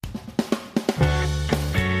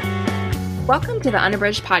Welcome to the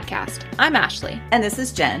Unabridged Podcast. I'm Ashley. And this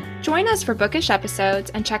is Jen. Join us for bookish episodes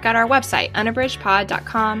and check out our website,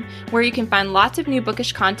 unabridgedpod.com, where you can find lots of new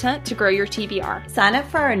bookish content to grow your TBR. Sign up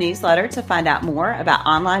for our newsletter to find out more about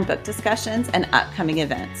online book discussions and upcoming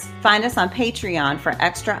events. Find us on Patreon for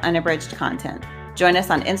extra unabridged content. Join us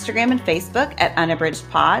on Instagram and Facebook at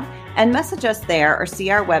unabridgedpod, and message us there or see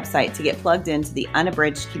our website to get plugged into the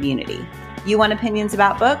Unabridged community. You want opinions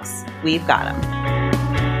about books? We've got them.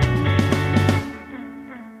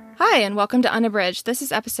 Hi, and welcome to Unabridged. This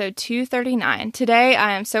is episode 239. Today,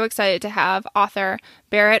 I am so excited to have author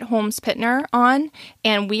Barrett Holmes Pittner on,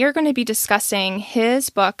 and we are going to be discussing his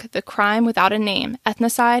book, The Crime Without a Name,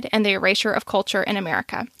 Ethnocide and the Erasure of Culture in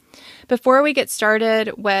America. Before we get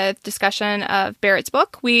started with discussion of Barrett's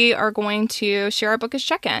book, we are going to share our bookish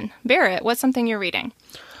check-in. Barrett, what's something you're reading?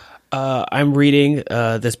 I'm reading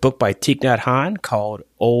this book by Thich Nhat Hanh called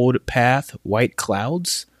Old Path, White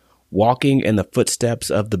Clouds, Walking in the Footsteps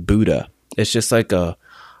of the Buddha. It's just like a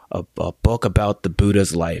book about the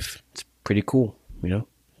Buddha's life. It's pretty cool, you know?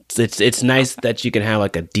 It's nice that you can have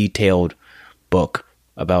like a detailed book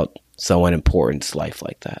about someone important's life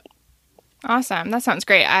like that. Awesome. That sounds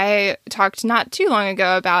great. I talked not too long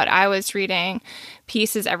ago about I was reading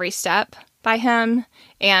Peace is Every Step by him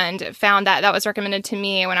and found that that was recommended to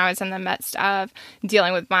me when I was in the midst of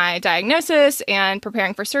dealing with my diagnosis and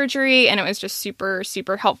preparing for surgery. And it was just super,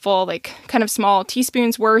 super helpful, like kind of small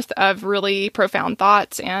teaspoons worth of really profound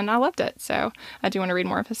thoughts. And I loved it. So I do want to read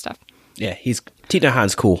more of his stuff. Yeah, Thich Nhat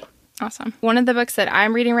Hanh's cool. Awesome. One of the books that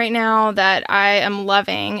I'm reading right now that I am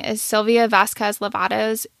loving is Sylvia Vasquez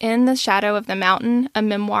Levato's In the Shadow of the Mountain, A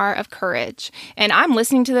Memoir of Courage. And I'm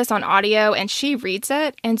listening to this on audio and she reads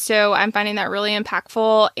it. And so I'm finding that really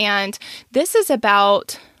impactful. And this is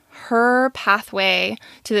about her pathway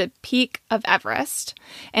to the peak of Everest.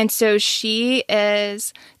 And so she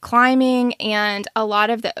is climbing, and a lot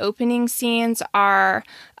of the opening scenes are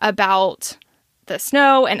about the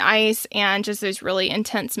snow and ice and just those really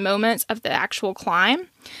intense moments of the actual climb.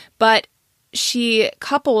 But she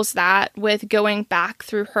couples that with going back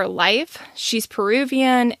through her life. She's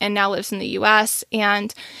Peruvian and now lives in the US,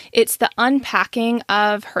 and it's the unpacking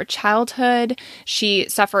of her childhood. She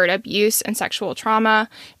suffered abuse and sexual trauma,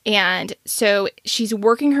 and so she's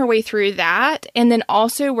working her way through that, and then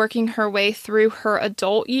also working her way through her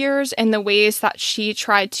adult years and the ways that she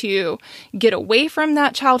tried to get away from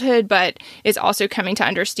that childhood, but is also coming to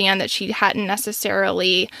understand that she hadn't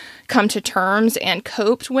necessarily come to terms and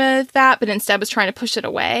coped with that, but instead was trying to push it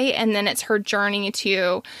away. And then it's her journey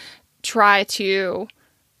to try to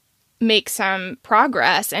make some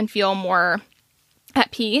progress and feel more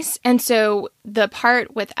at peace. And so the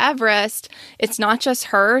part with Everest, it's not just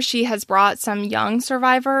her. She has brought some young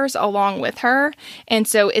survivors along with her. And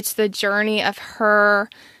so it's the journey of her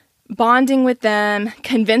bonding with them,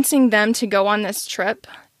 convincing them to go on this trip,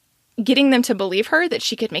 getting them to believe her, that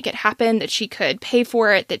she could make it happen, that she could pay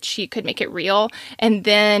for it, that she could make it real. And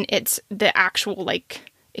then it's the actual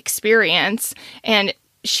experience. And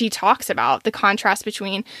she talks about the contrast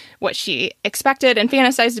between what she expected and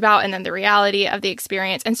fantasized about and then the reality of the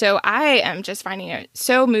experience. And so I am just finding it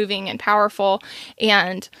so moving and powerful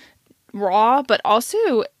and raw, but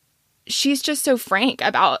also she's just so frank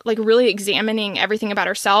about really examining everything about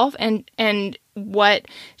herself and what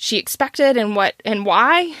she expected and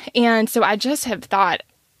why. And so I just have thought,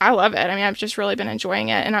 I love it. I mean, I've just really been enjoying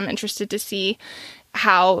it, and I'm interested to see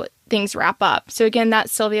how things wrap up. So again,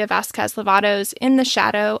 that's Sylvia Vasquez Levato's In the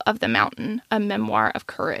Shadow of the Mountain, A Memoir of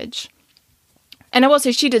Courage. And I will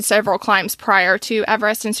say she did several climbs prior to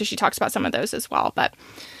Everest, and so she talks about some of those as well, but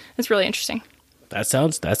it's really interesting. That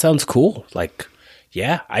sounds cool.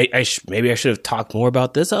 Yeah, maybe I should have talked more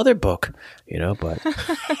about this other book, but.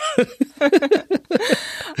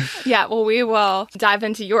 Yeah, well, we will dive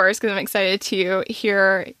into yours because I'm excited to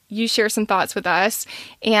hear you share some thoughts with us.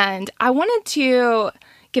 And I wanted to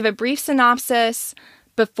give a brief synopsis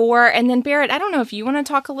before, and then Barrett, I don't know if you want to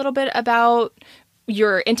talk a little bit about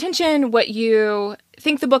your intention, what you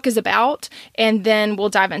think the book is about, and then we'll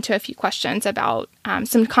dive into a few questions about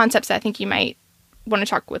some concepts that I think you might want to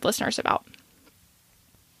talk with listeners about.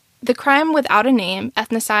 The Crime Without a Name,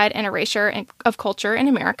 Ethnocide and Erasure of Culture in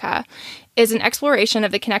America is an exploration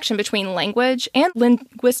of the connection between language and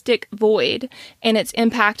linguistic void and its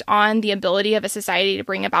impact on the ability of a society to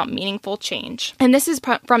bring about meaningful change. And this is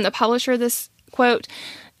from the publisher, this quote.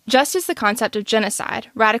 Just as the concept of genocide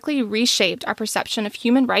radically reshaped our perception of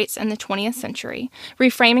human rights in the 20th century,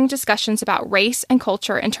 reframing discussions about race and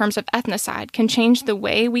culture in terms of ethnocide can change the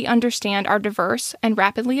way we understand our diverse and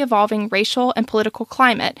rapidly evolving racial and political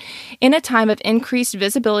climate in a time of increased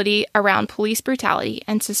visibility around police brutality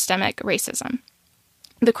and systemic racism.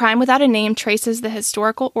 The Crime Without a Name traces the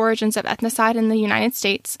historical origins of ethnocide in the United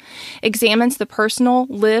States, examines the personal,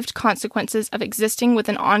 lived consequences of existing with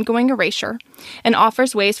an ongoing erasure, and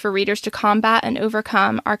offers ways for readers to combat and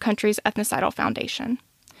overcome our country's ethnocidal foundation.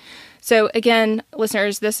 So again,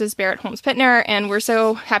 listeners, this is Barrett Holmes Pittner, and we're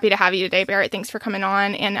so happy to have you today, Barrett. Thanks for coming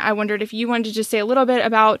on. And I wondered if you wanted to just say a little bit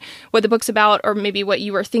about what the book's about, or maybe what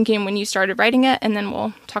you were thinking when you started writing it, and then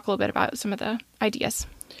we'll talk a little bit about some of the ideas.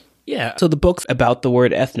 Yeah. So the book's about the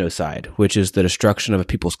word ethnocide, which is the destruction of a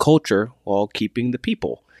people's culture while keeping the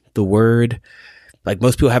people. The word, like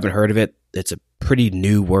most people haven't heard of it, it's a pretty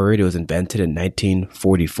new word. It was invented in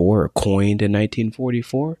 1944 or coined in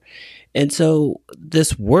 1944. And so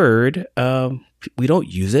this word, we don't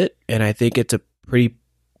use it. And I think it's a pretty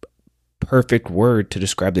perfect word to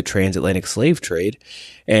describe the transatlantic slave trade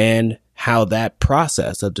and how that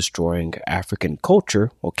process of destroying African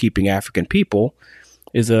culture while keeping African people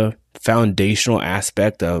is a foundational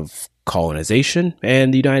aspect of colonization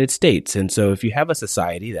and the United States. And so if you have a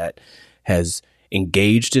society that has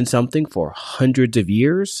engaged in something for hundreds of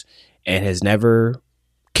years and has never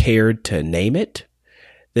cared to name it,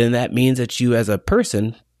 then that means that you as a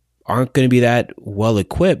person aren't going to be that well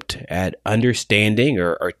equipped at understanding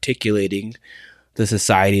or articulating the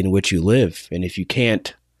society in which you live. And if you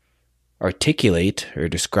can't articulate or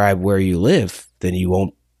describe where you live, then you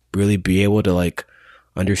won't really be able to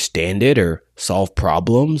understand it or solve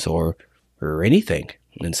problems or anything.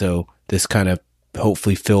 And so this kind of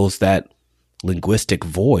hopefully fills that linguistic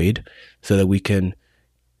void so that we can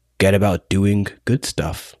get about doing good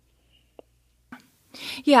stuff.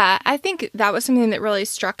 Yeah, I think that was something that really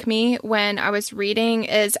struck me when I was reading,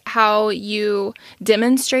 is how you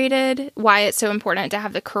demonstrated why it's so important to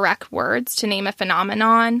have the correct words to name a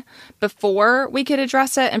phenomenon before we could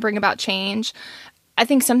address it and bring about change. I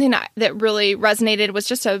think something that really resonated was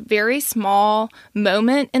just a very small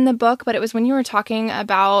moment in the book, but it was when you were talking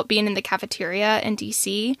about being in the cafeteria in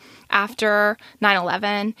DC after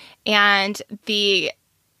 9/11 and the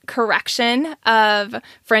correction of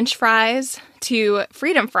French fries to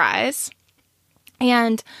freedom fries.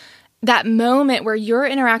 And that moment where you're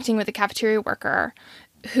interacting with a cafeteria worker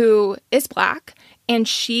who is Black, and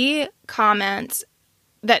she comments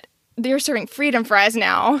that they're serving freedom fries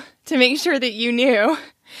now, to make sure that you knew.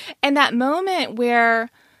 And that moment where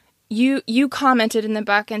you commented in the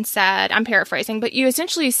book and said, I'm paraphrasing, but you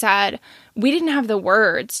essentially said, we didn't have the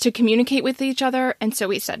words to communicate with each other, and so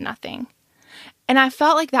we said nothing. And I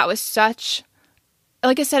felt like that was such,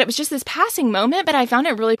 like I said, it was just this passing moment, but I found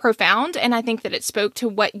it really profound. And I think that it spoke to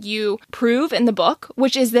what you prove in the book,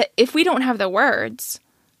 which is that if we don't have the words,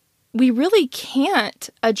 we really can't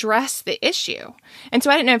address the issue. And so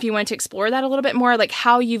I didn't know if you wanted to explore that a little bit more, like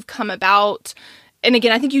how you've come about. And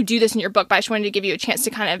again, I think you do this in your book, but I just wanted to give you a chance to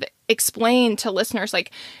kind of explain to listeners,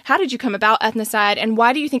 like, how did you come about ethnocide, and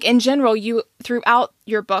why do you think in general you, throughout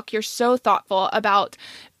your book, you're so thoughtful about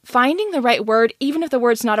finding the right word, even if the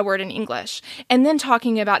word's not a word in English, and then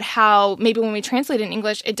talking about how maybe when we translate in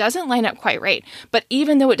English, it doesn't line up quite right. But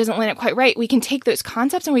even though it doesn't line up quite right, we can take those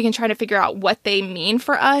concepts and we can try to figure out what they mean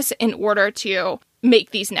for us in order to make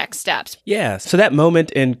these next steps. Yeah. So that moment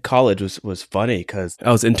in college was funny because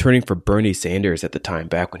I was interning for Bernie Sanders at the time,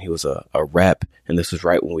 back when he was a rep. And this was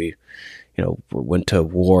right when we, went to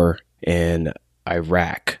war in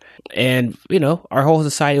Iraq. And, our whole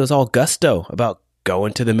society was all gusto about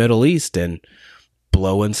going to the Middle East and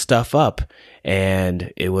blowing stuff up.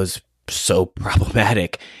 And it was so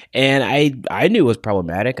problematic. And I knew it was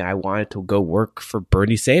problematic, and I wanted to go work for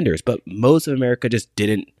Bernie Sanders. But most of America just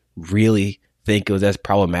didn't really think it was as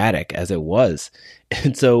problematic as it was.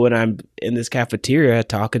 And so when I'm in this cafeteria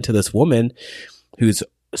talking to this woman who's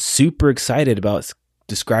super excited about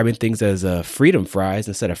describing things as freedom fries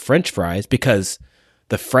instead of French fries, because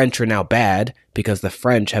the French are now bad because the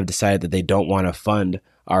French have decided that they don't want to fund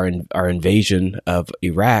our invasion of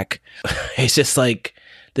Iraq. It's just like,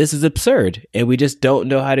 this is absurd. And we just don't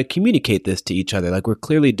know how to communicate this to each other. Like, we're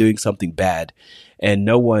clearly doing something bad, and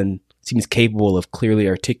no one seems capable of clearly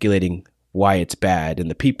articulating why it's bad. And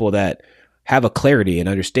the people that have a clarity and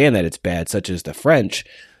understand that it's bad, such as the French,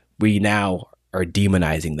 we now are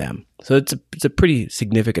demonizing them. So it's a pretty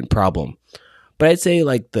significant problem. But I'd say,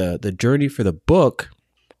 like, the journey for the book,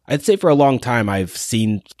 I'd say for a long time I've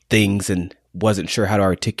seen things and wasn't sure how to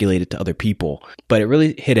articulate it to other people. But it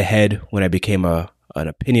really hit a head when I became a an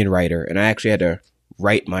opinion writer, and I actually had to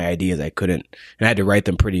write my ideas. I couldn't, and I had to write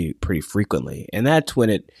them pretty frequently. And that's when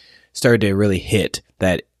it started to really hit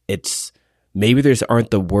that it's maybe there's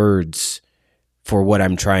aren't the words for what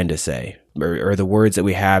I'm trying to say, or the words that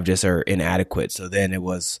we have just are inadequate. So then it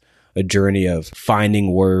was a journey of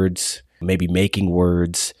finding words, maybe making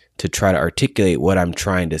words to try to articulate what I'm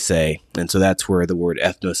trying to say. And so that's where the word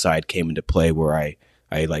ethnocide came into play, where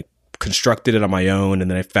I like constructed it on my own. And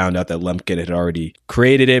then I found out that Lemkin had already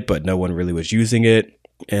created it, but no one really was using it.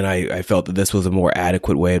 And I felt that this was a more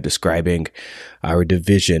adequate way of describing our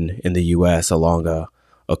division in the U.S. along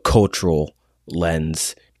a cultural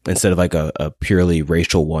lens, instead of like a purely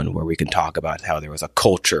racial one, where we can talk about how there was a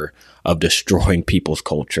culture of destroying people's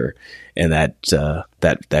culture, and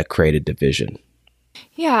that created division.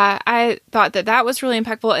 Yeah, I thought that was really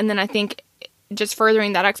impactful. And then I think just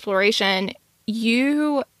furthering that exploration,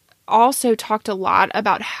 you also talked a lot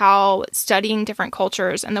about how studying different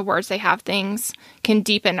cultures and the words they have things can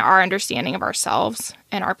deepen our understanding of ourselves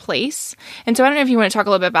and our place. And so I don't know if you want to talk a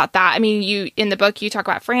little bit about that. I mean, you in the book, you talk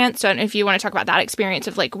about France. So I don't know if you want to talk about that experience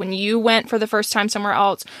of like when you went for the first time somewhere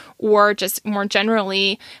else, or just more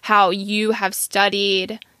generally, how you have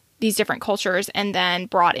studied these different cultures and then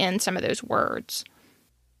brought in some of those words.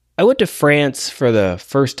 I went to France for the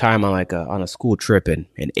first time on a school trip in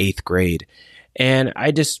 8th grade. And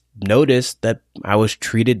I just noticed that I was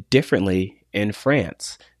treated differently in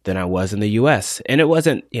France than I was in the U.S. And it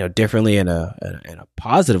wasn't, differently in a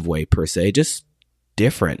positive way per se, just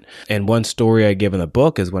different. And one story I give in the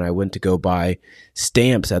book is when I went to go buy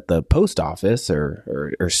stamps at the post office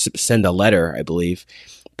or send a letter, I believe,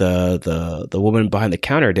 the woman behind the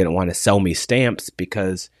counter didn't want to sell me stamps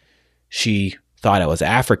because she thought I was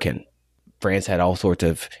African. France had all sorts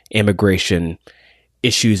of immigration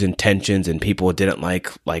issues and tensions, and people didn't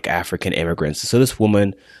like African immigrants. So this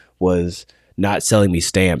woman was not selling me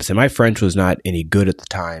stamps, and my French was not any good at the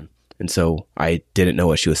time. And so I didn't know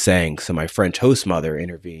what she was saying. So my French host mother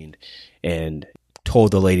intervened and told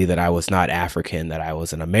the lady that I was not African, that I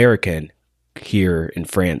was an American here in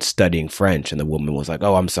France studying French. And the woman was like,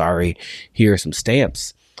 "Oh, I'm sorry. Here are some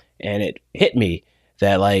stamps." And it hit me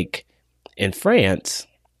that like in France,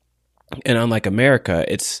 and unlike America,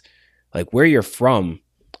 it's like where you're from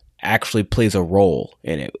actually plays a role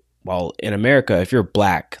in it. While in America, if you're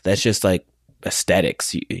black, that's just like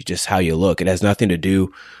aesthetics, just how you look. It has nothing to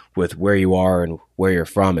do with where you are and where you're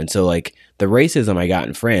from. And so like the racism I got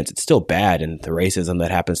in France, it's still bad. And the racism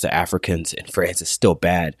that happens to Africans in France is still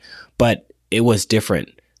bad, but it was different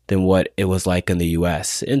than what it was like in the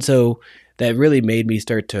US. And so that really made me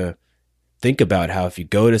start to think about how if you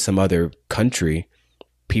go to some other country,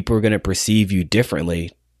 people are going to perceive you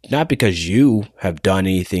differently, not because you have done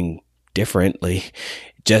anything differently,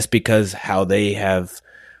 just because how they have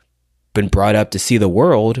been brought up to see the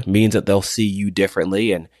world means that they'll see you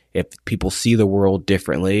differently. And if people see the world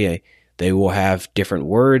differently, they will have different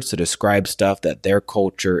words to describe stuff that their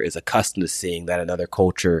culture is accustomed to seeing that another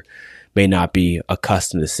culture may not be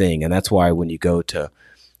accustomed to seeing. And that's why when you go to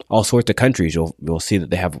all sorts of countries, you'll see that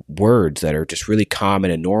they have words that are just really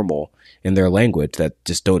common and normal in their language that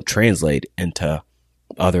just don't translate into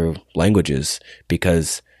other languages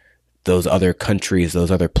because those other countries,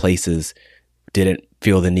 those other places didn't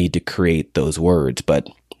feel the need to create those words. But,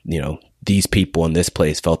 these people in this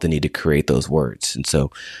place felt the need to create those words. And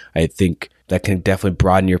so I think that can definitely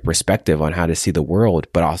broaden your perspective on how to see the world,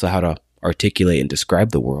 but also how to articulate and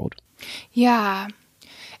describe the world. Yeah.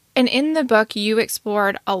 And in the book, you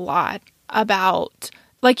explored a lot about,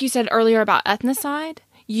 like you said earlier, about ethnocide.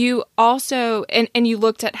 You also, and you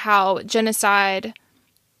looked at how genocide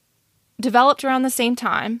developed around the same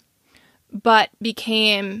time, but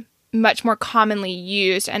became much more commonly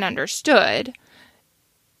used and understood,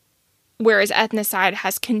 whereas ethnocide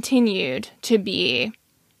has continued to be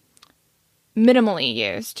minimally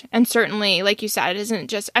used. And certainly, like you said, it isn't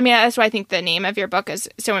just, that's why I think the name of your book is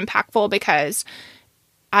so impactful, because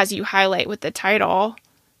as you highlight with the title,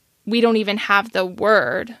 we don't even have the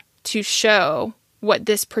word to show what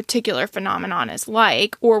this particular phenomenon is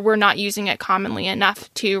like, or we're not using it commonly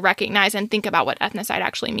enough to recognize and think about what ethnocide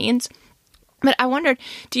actually means. But I wondered,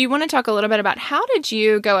 do you want to talk a little bit about how did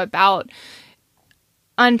you go about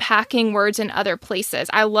unpacking words in other places?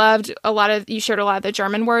 I loved you shared a lot of the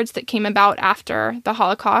German words that came about after the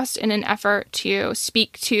Holocaust in an effort to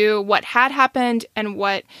speak to what had happened and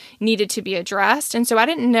what needed to be addressed. And so I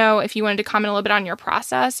didn't know if you wanted to comment a little bit on your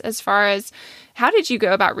process as far as how did you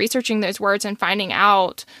go about researching those words and finding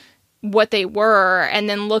out what they were, and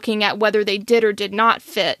then looking at whether they did or did not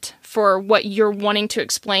fit for what you're wanting to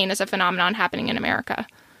explain as a phenomenon happening in America?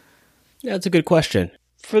 Yeah, that's a good question.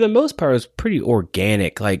 for the most part, it was pretty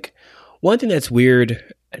organic. Like, one thing that's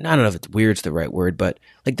weird, I don't know if it's weird's the right word, but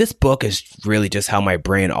like this book is really just how my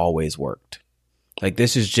brain always worked. Like,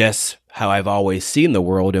 this is just how I've always seen the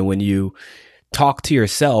world. And when you talk to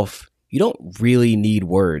yourself, you don't really need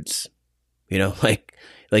words,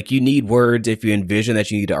 like you need words if you envision that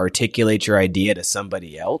you need to articulate your idea to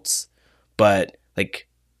somebody else. But like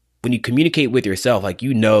when you communicate with yourself, like,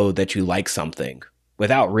 you know that you like something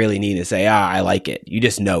without really needing to say, I like it. You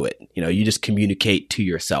just know it. You just communicate to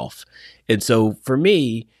yourself. And so for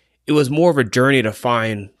me, it was more of a journey to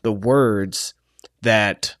find the words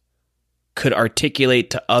that could articulate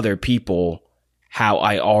to other people how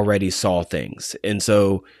I already saw things. And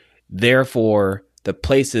so therefore, the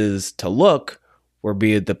places to look will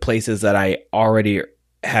be the places that I already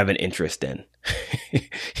have an interest in.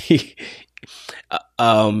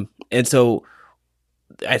 And so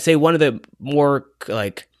I'd say one of the more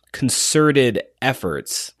like concerted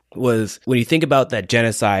efforts was when you think about that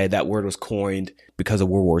genocide, that word was coined because of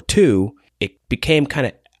World War II. It became kind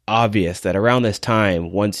of obvious that around this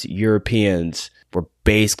time, once Europeans were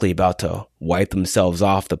basically about to wipe themselves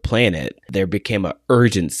off the planet, there became an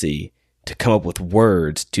urgency to come up with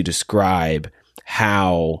words to describe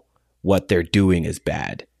how what they're doing is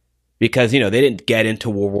bad. Because, they didn't get into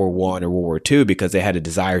World War I or World War II because they had a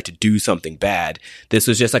desire to do something bad. This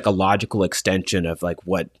was just like a logical extension of like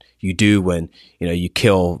what you do when, you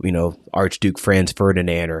kill, Archduke Franz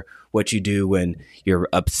Ferdinand, or what you do when you're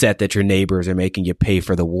upset that your neighbors are making you pay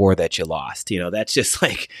for the war that you lost. That's just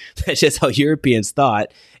how Europeans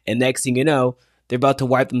thought. And next thing you know, they're about to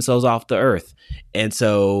wipe themselves off the earth. And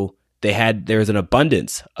so there's an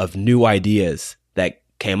abundance of new ideas that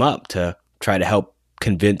came up to try to help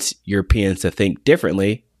convince Europeans to think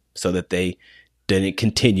differently so that they didn't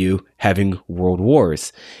continue having world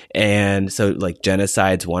wars. And so like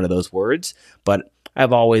genocide's one of those words, but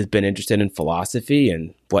I've always been interested in philosophy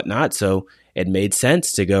and whatnot. So it made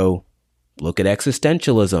sense to go look at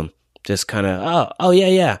existentialism, just kind of, oh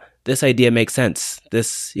yeah, this idea makes sense.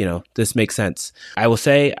 This makes sense. I will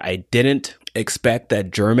say I didn't expect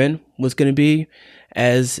that German was going to be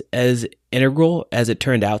as integral as it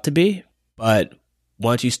turned out to be. But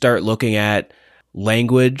once you start looking at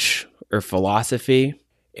language or philosophy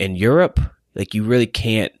in Europe, like, you really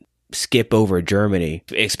can't skip over Germany,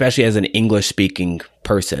 especially as an English speaking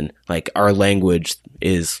person. Like, our language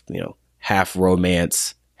is, half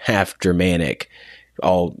Romance, half Germanic,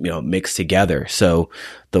 all, mixed together. So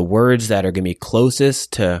the words that are going to be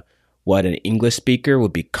closest to what an English speaker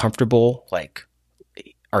would be comfortable, like,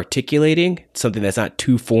 articulating, something that's not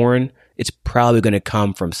too foreign, it's probably going to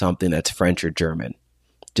come from something that's French or German,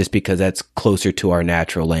 just because that's closer to our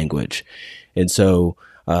natural language. And so,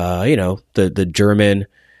 the German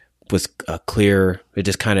was clear. It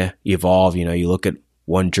just kind of evolved. You look at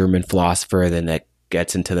one German philosopher, then that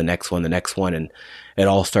gets into the next one, and it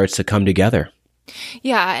all starts to come together.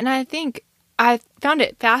 Yeah. And I think I found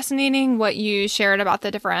it fascinating what you shared about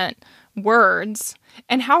the different words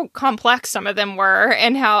and how complex some of them were,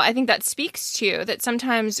 and how I think that speaks to that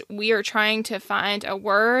sometimes we are trying to find a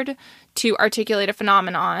word to articulate a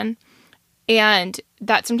phenomenon, and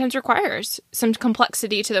that sometimes requires some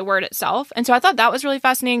complexity to the word itself. And so I thought that was really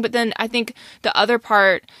fascinating. But then I think the other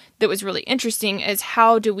part that was really interesting is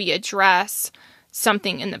how do we address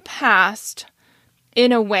something in the past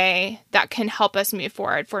in a way that can help us move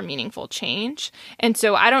forward for meaningful change. And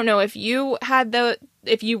so I don't know if you had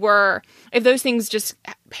if those things just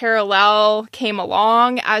parallel came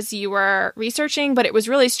along as you were researching, but it was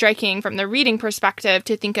really striking from the reading perspective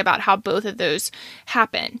to think about how both of those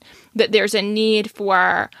happen, that there's a need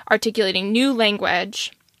for articulating new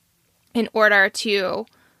language in order to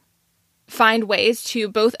find ways to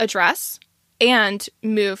both address and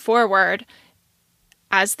move forward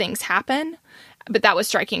as things happen. But that was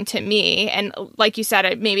striking to me. And like you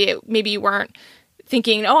said, maybe you weren't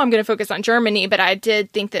thinking, I'm going to focus on Germany, but I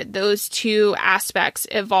did think that those two aspects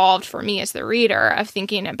evolved for me as the reader, of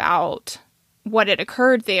thinking about what had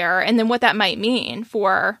occurred there and then what that might mean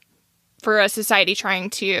for a society trying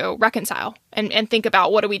to reconcile and think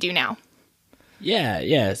about what do we do now.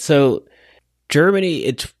 Yeah. So Germany,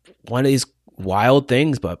 it's one of these wild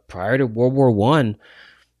things, but prior to World War I,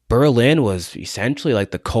 Berlin was essentially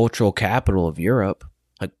like the cultural capital of Europe.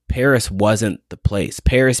 Like, Paris wasn't the place.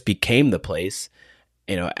 Paris became the place,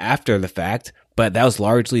 after the fact, but that was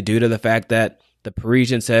largely due to the fact that the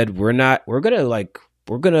Parisians said, we're going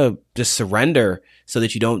to just surrender so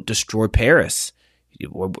that you don't destroy Paris.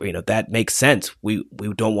 That makes sense. We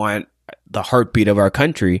don't want the heartbeat of our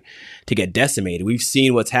country to get decimated. We've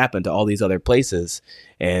seen what's happened to all these other places.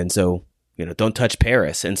 And so, don't touch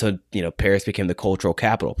Paris. And so, Paris became the cultural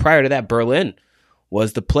capital. Prior to that, Berlin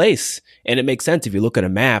was the place. And it makes sense if you look at a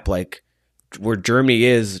map, like where Germany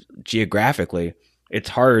is geographically, it's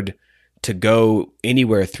hard to go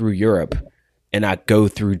anywhere through Europe and not go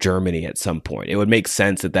through Germany at some point. It would make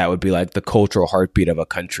sense that would be like the cultural heartbeat of a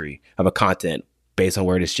country, of a continent, based on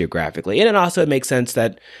where it is geographically. And it makes sense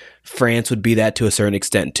that France would be that to a certain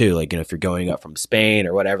extent too. Like, if you're going up from Spain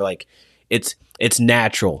or whatever, like it's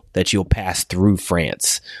natural that you'll pass through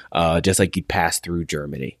France, just like you pass through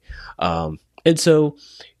Germany. And so,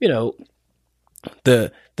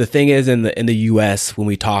 the thing is in the US, when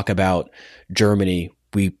we talk about Germany,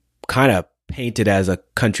 we kind of paint it as a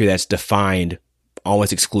country that's defined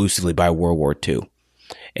almost exclusively by World War II.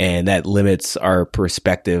 And that limits our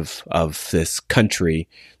perspective of this country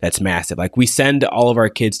that's massive. Like, we send all of our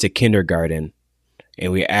kids to kindergarten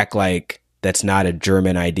and we act like that's not a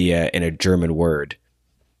German idea and a German word.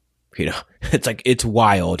 It's like, it's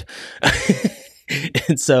wild.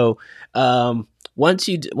 And so, once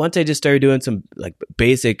I just started doing some like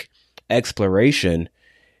basic exploration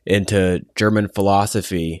into German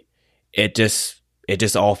philosophy, it just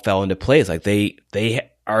all fell into place. Like, they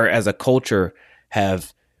are, as a culture,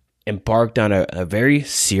 have embarked on a very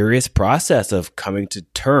serious process of coming to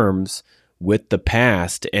terms with the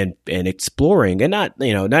past and exploring, and not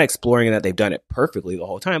exploring in that they've done it perfectly the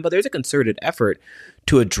whole time, but there's a concerted effort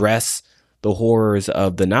to address the horrors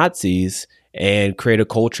of the Nazis and create a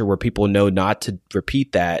culture where people know not to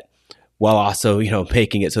repeat that, while also,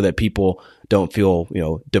 making it so that people don't feel,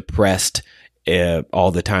 depressed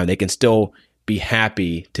all the time. They can still be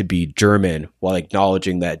happy to be German while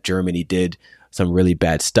acknowledging that Germany did some really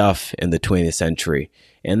bad stuff in the 20th century.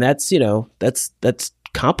 And that's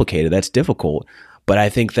complicated. That's difficult. But I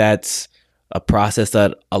think that's a process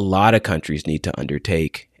that a lot of countries need to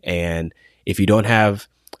undertake. And if you don't have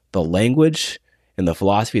the language and the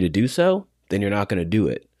philosophy to do so, then you're not going to do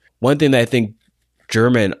it. One thing that I think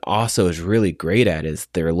German also is really great at is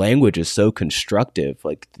their language is so constructive.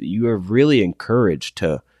 Like, you are really encouraged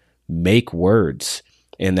to make words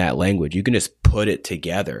in that language. You can just put it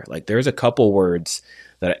together. Like, there's a couple words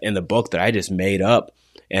that in the book that I just made up,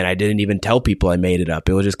 and I didn't even tell people I made it up.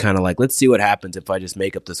 It was just kind of like, let's see what happens if I just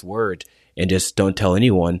make up this word and just don't tell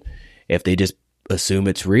anyone, if they just assume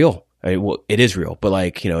it's real. I mean, well, it is real, but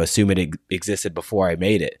assume it existed before I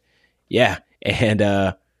made it. Yeah. And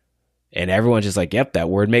everyone's just like, yep, that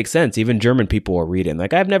word makes sense. Even German people will read it. And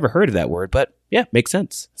like, I've never heard of that word, but yeah, makes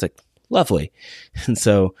sense. It's like, lovely. And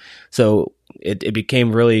so it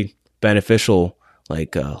became really beneficial,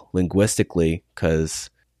 like linguistically, because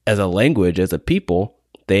as a language, as a people,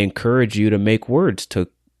 they encourage you to make words to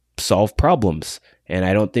solve problems. And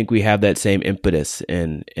I don't think we have that same impetus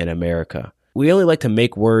in America. We only like to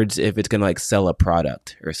make words if it's going to like sell a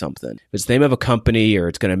product or something. If it's the name of a company or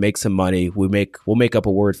it's going to make some money, we'll make up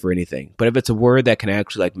a word for anything. But if it's a word that can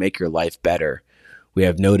actually like make your life better, we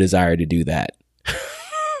have no desire to do that.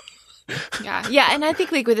 Yeah. And I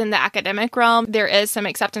think like within the academic realm, there is some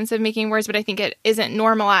acceptance of making words, but I think it isn't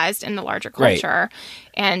normalized in the larger culture. Right.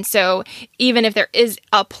 And so even if there is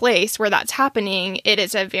a place where that's happening, it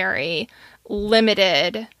is a very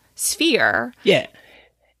limited sphere. Yeah.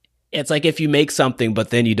 It's like if you make something,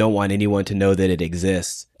 but then you don't want anyone to know that it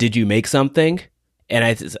exists. Did you make something? And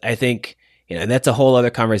I think, and that's a whole other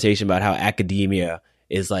conversation about how academia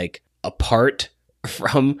is like apart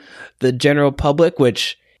from the general public,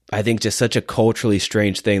 which I think just such a culturally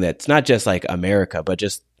strange thing that's not just like America, but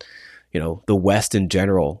just, the West in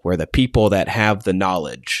general, where the people that have the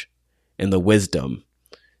knowledge and the wisdom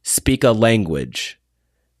speak a language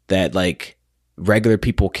that like regular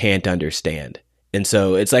people can't understand. And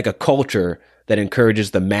so it's like a culture that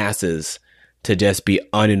encourages the masses to just be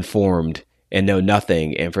uninformed and know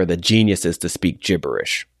nothing, and for the geniuses to speak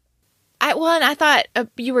gibberish. And I thought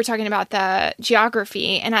you were talking about the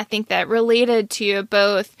geography, and I think that related to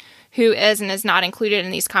both who is and is not included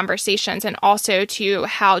in these conversations, and also to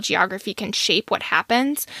how geography can shape what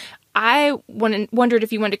happens. I wondered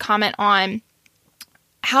if you wanted to comment on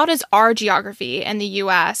how does our geography in the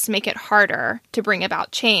U.S. make it harder to bring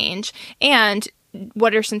about change, and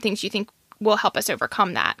what are some things you think will help us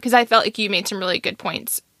overcome that? Because I felt like you made some really good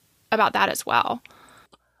points about that as well.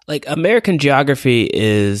 Like, American geography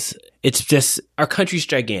it's just, our country's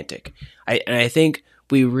gigantic. And I think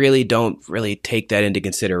we really don't really take that into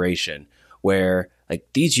consideration, where like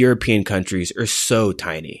these European countries are so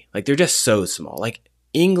tiny. Like, they're just so small. Like,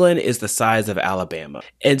 England is the size of Alabama.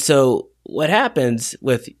 And so what happens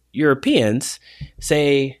with Europeans,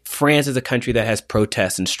 say France is a country that has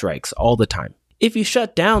protests and strikes all the time. If you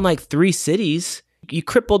shut down like 3 cities, you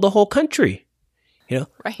cripple the whole country.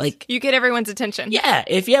 Right. Like, you get everyone's attention. yeah,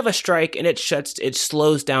 if you have a strike and it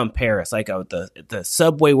slows down Paris, like the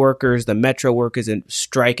subway workers, the metro workers and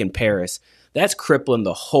strike in Paris, that's crippling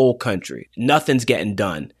the whole country. Nothing's getting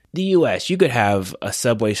done. The US, you could have a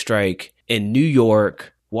subway strike in New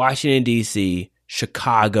York, Washington, D.C.,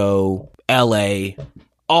 Chicago, LA,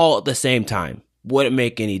 all at the same time. Wouldn't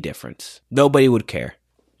make any difference. Nobody would care.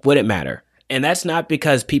 Wouldn't matter. And that's not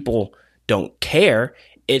because people don't care.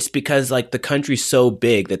 It's because like the country's so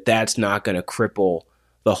big that that's not going to cripple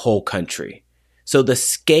the whole country. So the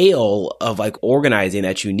scale of like organizing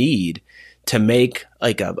that you need to make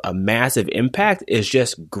like a massive impact is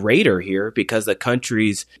just greater here because the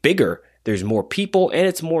country's bigger. There's more people and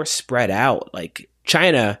it's more spread out. Like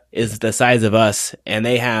China is the size of us and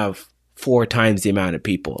they have 4 times the amount of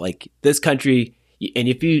people. Like this country, and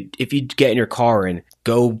if you get in your car and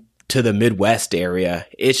go to the Midwest area,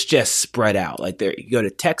 it's just spread out. Like there, you go to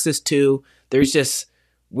Texas too.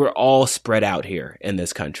 We're all spread out here in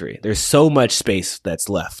this country. There's so much space that's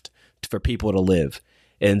left for people to live.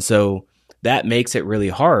 And so that makes it really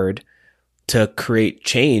hard to create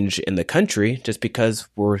change in the country just because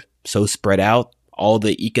we're so spread out. All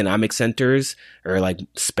the economic centers are like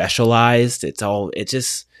specialized.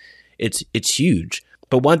 It's huge.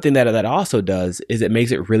 But one thing that also does is it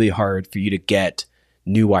makes it really hard for you to get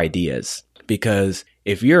new ideas, because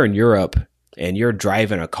if you're in Europe and you're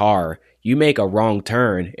driving a car, you make a wrong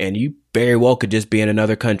turn and you very well could just be in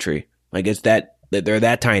another country. Like they're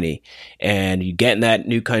that tiny, and you get in that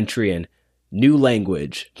new country and new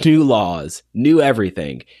language, new laws, new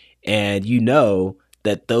everything. And you know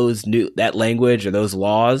that that language or those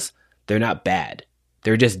laws, they're not bad.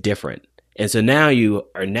 They're just different. And so now you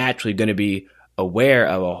are naturally going to be aware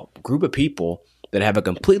of a group of people that have a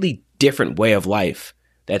completely different way of life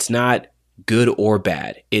that's not good or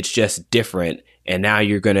bad. It's just different. And now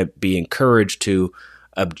you're going to be encouraged to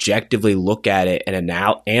objectively look at it and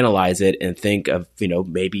analyze it and think of,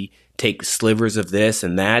 maybe take slivers of this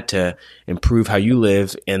and that to improve how you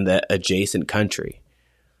live in the adjacent country.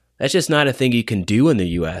 That's just not a thing you can do in the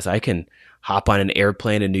US. I can hop on an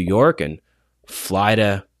airplane in New York and fly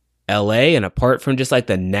to LA, and apart from just like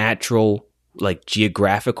the natural, like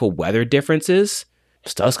geographical weather differences,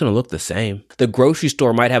 stuff's going to look the same. The grocery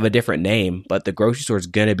store might have a different name, but the grocery store is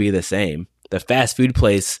going to be the same. The fast food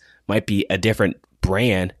place might be a different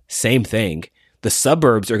brand, same thing. The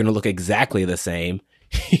suburbs are going to look exactly the same.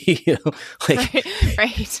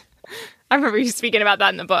 Right. I remember you speaking about that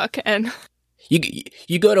in the book. And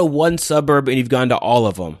you go to one suburb and you've gone to all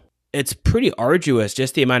of them. It's pretty arduous,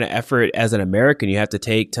 just the amount of effort as an American you have to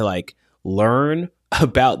take to like learn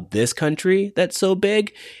about this country that's so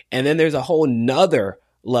big. And then there's a whole nother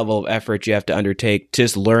level of effort you have to undertake to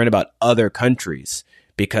just learn about other countries,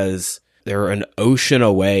 because they're an ocean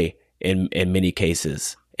away in many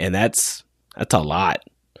cases. And that's a lot.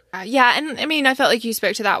 Yeah. And I mean, I felt like you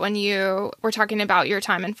spoke to that when you were talking about your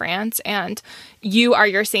time in France, and you are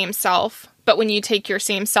your same self. But when you take your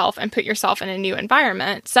same self and put yourself in a new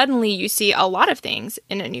environment, suddenly you see a lot of things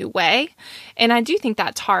in a new way. And I do think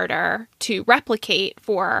that's harder to replicate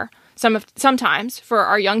for sometimes for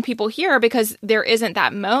our young people here, because there isn't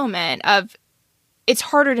that moment of, it's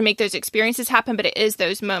harder to make those experiences happen, but it is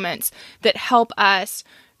those moments that help us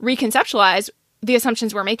reconceptualize the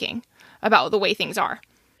assumptions we're making about the way things are.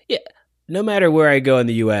 Yeah. No matter where I go in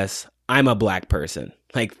the US, I'm a black person.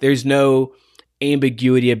 Like there's no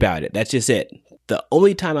ambiguity about it. That's just it. The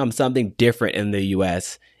only time I'm something different in the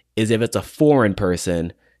US is if it's a foreign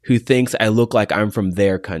person who thinks I look like I'm from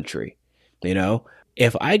their country.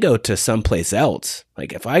 If I go to someplace else,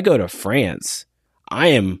 like if I go to France, I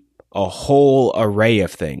am a whole array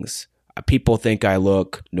of things. People think I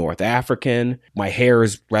look North African. My hair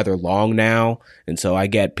is rather long now, and so I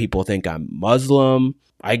get people think I'm Muslim.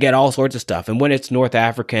 I get all sorts of stuff. And when it's North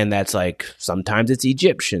African, that's like, sometimes it's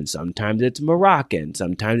Egyptian, sometimes it's Moroccan,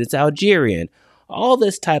 sometimes it's Algerian, all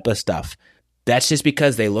this type of stuff. That's just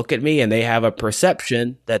because they look at me and they have a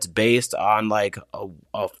perception that's based on like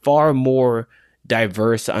a far more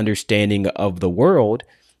diverse understanding of the world.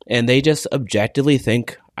 And they just objectively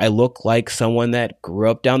think I look like someone that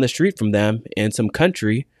grew up down the street from them in some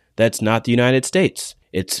country that's not the United States.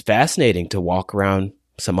 It's fascinating to walk around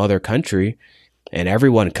some other country and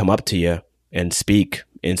everyone come up to you and speak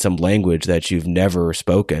in some language that you've never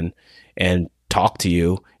spoken and talk to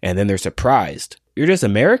you, and then they're surprised. You're just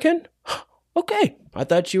American? Okay, I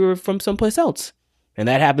thought you were from someplace else. And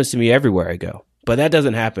that happens to me everywhere I go. But that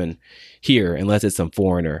doesn't happen here unless it's some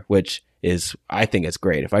foreigner, which is, I think it's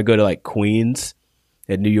great. If I go to like Queens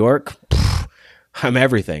in New York, I'm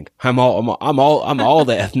everything. I'm all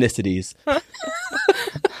the ethnicities.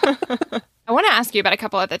 I want to ask you about a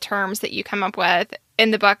couple of the terms that you come up with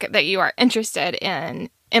in the book that you are interested in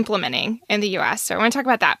implementing in the U.S. So I want to talk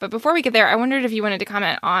about that. But before we get there, I wondered if you wanted to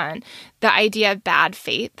comment on the idea of bad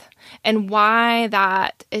faith and why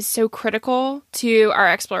that is so critical to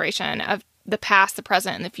our exploration of the past, the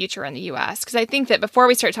present, and the future in the U.S. Because I think that before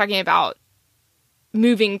we start talking about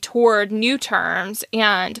moving toward new terms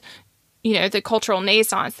and the cultural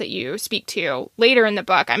naissance that you speak to later in the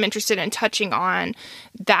book, I'm interested in touching on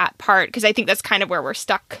that part because I think that's kind of where we're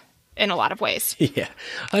stuck in a lot of ways. Yeah,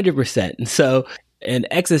 100%. And so in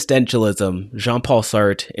existentialism, Jean-Paul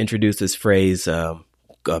Sartre introduced this phrase,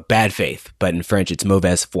 bad faith, but in French, it's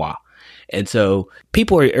mauvaise foi. And so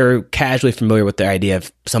people are casually familiar with the idea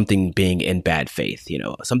of something being in bad faith.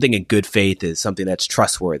 Something in good faith is something that's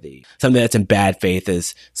trustworthy. Something that's in bad faith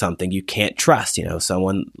is something you can't trust.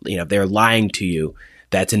 Someone, they're lying to you,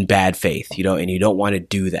 that's in bad faith, and you don't want to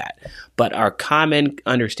do that. But our common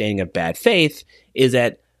understanding of bad faith is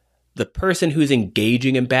that the person who's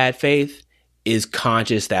engaging in bad faith is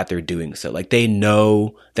conscious that they're doing so. Like they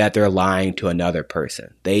know that they're lying to another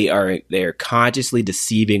person. They're consciously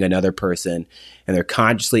deceiving another person and they're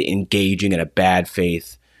consciously engaging in a bad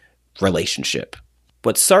faith relationship.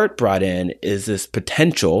 What Sartre brought in is this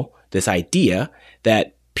potential, this idea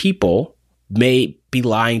that people may be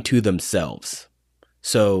lying to themselves.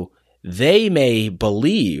 So they may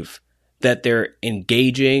believe that they're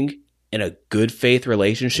engaging in a good faith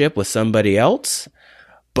relationship with somebody else,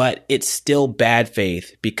 but it's still bad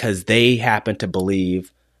faith because they happen to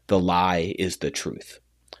believe the lie is the truth.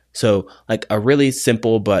 So like a really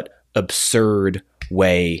simple but absurd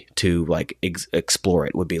way to explore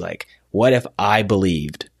it would be like, what if I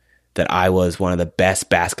believed that I was one of the best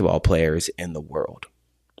basketball players in the world?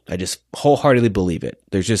 I just wholeheartedly believe it.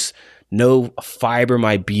 There's just no fiber of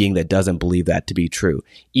my being that doesn't believe that to be true,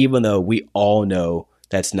 even though we all know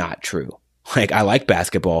that's not true. Like I like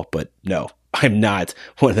basketball, but no, I'm not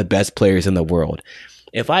one of the best players in the world.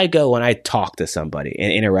 If I go and I talk to somebody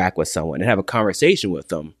and interact with someone and have a conversation with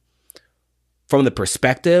them from the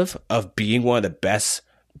perspective of being one of the best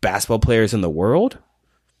basketball players in the world,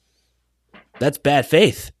 that's bad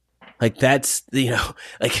faith. Like that's,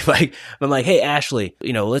 like if I'm like, hey, Ashley,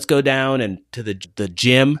 let's go down and to the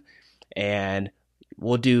gym and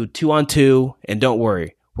we'll do 2-on-2 and don't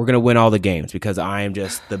worry, we're going to win all the games because I am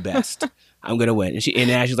just the best. I'm going to win. And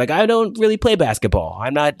Ashley's like, I don't really play basketball.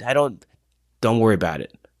 Don't worry about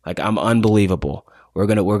it. Like I'm unbelievable. We're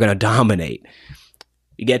going to dominate.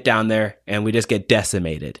 You get down there and we just get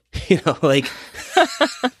decimated, yeah.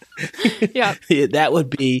 That would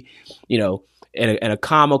be, in a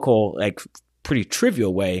comical, pretty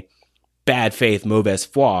trivial way, bad faith, mauvaise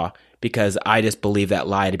foi, because I just believe that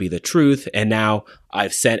lie to be the truth. And now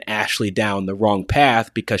I've sent Ashley down the wrong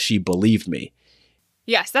path because she believed me.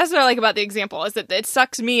 Yes, that's what I like about the example is that it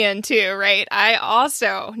sucks me in too, right? I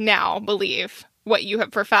also now believe what you have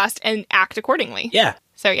professed and act accordingly. Yeah.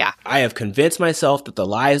 So yeah. I have convinced myself that the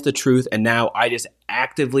lie is the truth, and now I just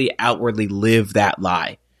actively, outwardly live that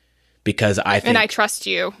lie because I think... And I trust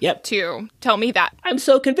you to tell me that. I'm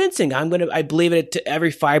so convincing. I believe it to every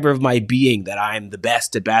fiber of my being that I'm the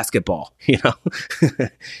best at basketball.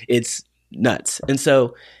 It's nuts. And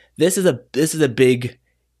so this is a big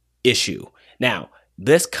issue. Now,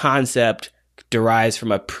 this concept derives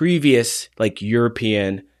from a previous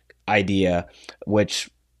European idea, which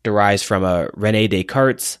derives from a René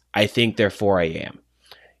Descartes' I think, therefore I am.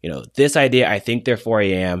 This idea, I think, therefore I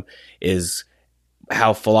am, is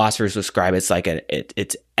how philosophers describe it. It's like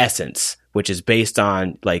its essence, which is based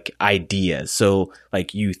on ideas. So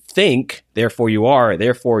you think, therefore you are,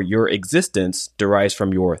 therefore your existence derives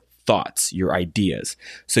from your thoughts, your ideas.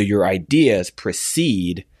 So your ideas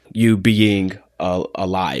precede you being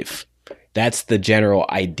alive. That's the general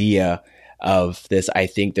idea of this I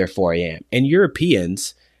think, therefore I am. And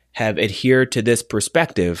Europeans have adhered to this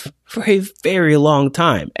perspective for a very long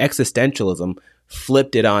time. Existentialism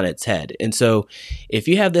flipped it on its head. And so if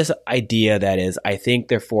you have this idea that is I think,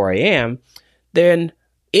 therefore I am, then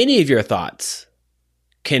any of your thoughts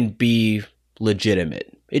can be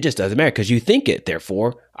legitimate. It just doesn't matter because you think it,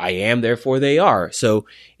 therefore I am, therefore they are. So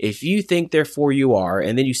if you think, therefore you are,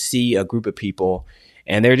 and then you see a group of people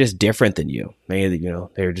and they're just different than you,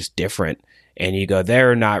 they're just different. And you go,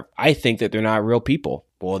 I think that they're not real people.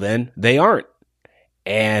 Well, then they aren't.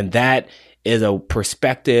 And that is a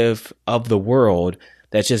perspective of the world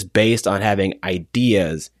that's just based on having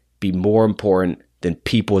ideas be more important than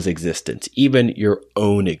people's existence, even your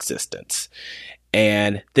own existence.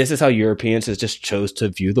 And this is how Europeans just chose to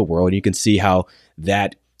view the world. You can see how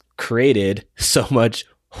that created so much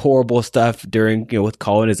horrible stuff during, with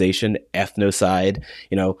colonization, ethnocide,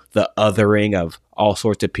 the othering of all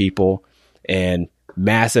sorts of people, and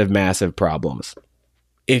massive, massive problems.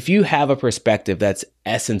 If you have a perspective that's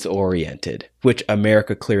essence oriented, which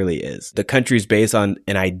America clearly is, the country's based on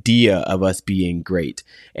an idea of us being great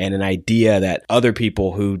and an idea that other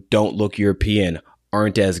people who don't look European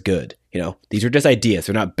aren't as good. These are just ideas.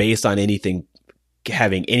 They're not based on anything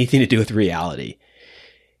having anything to do with reality.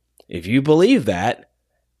 If you believe that,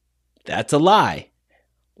 that's a lie.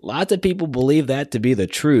 Lots of people believe that to be the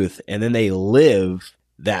truth, and then they live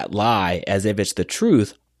that lie as if it's the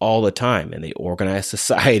truth all the time. And they organize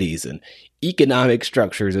societies and economic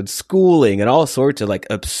structures and schooling and all sorts of like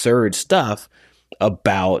absurd stuff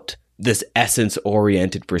about this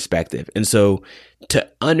essence-oriented perspective. And so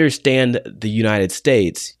to understand the United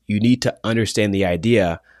States, you need to understand the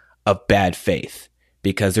idea of bad faith,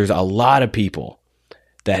 because there's a lot of people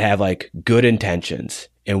that have like good intentions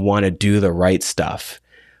and want to do the right stuff,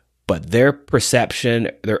 but their perception,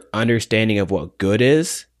 their understanding of what good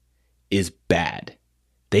is bad.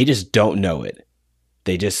 They just don't know it.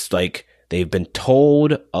 They just they've been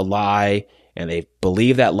told a lie and they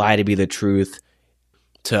believe that lie to be the truth.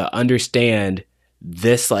 To understand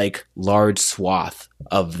this large swath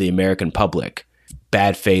of the American public,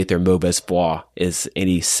 bad faith or mauvaise foi is an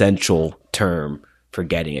essential term for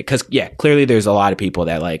getting it. Because clearly there's a lot of people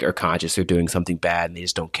that are conscious they're doing something bad and they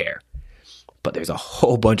just don't care. But there's a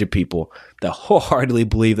whole bunch of people that wholeheartedly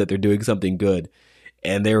believe that they're doing something good,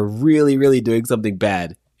 and they're really, really doing something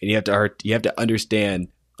bad. And you have to understand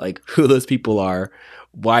who those people are,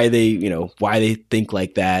 why they think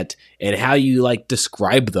like that, and how you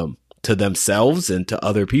describe them to themselves and to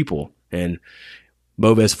other people. And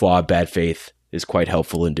mauvaise foi, bad faith, is quite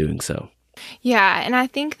helpful in doing so. Yeah, and I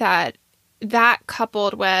think that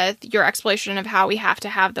coupled with your explanation of how we have to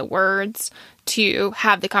have the words to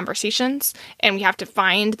have the conversations, and we have to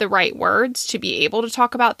find the right words to be able to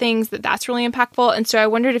talk about things, that's really impactful. And so I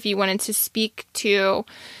wondered if you wanted to speak to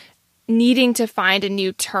needing to find a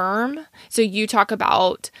new term. So you talk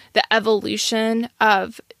about the evolution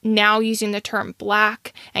of now using the term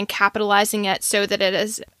Black and capitalizing it so that it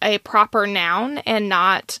is a proper noun and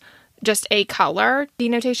not just a color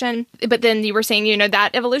denotation. But then you were saying,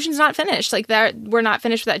 that evolution's not finished. That we're not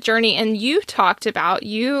finished with that journey. And you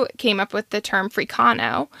came up with the term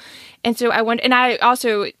Fricano. And so I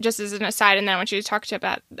also, just as an aside, and then I want you to talk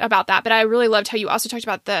about that, but I really loved how you also talked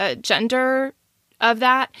about the gender of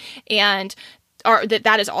that, and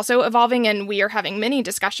that is also evolving, and we are having many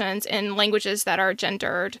discussions in languages that are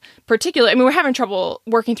gendered, particularly. I mean, we're having trouble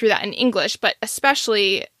working through that in English, but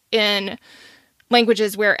especially in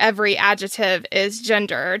languages where every adjective is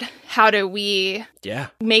gendered. How do we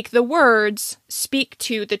make the words speak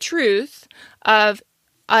to the truth of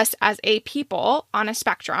us as a people on a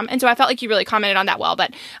spectrum? And so I felt like you really commented on that well,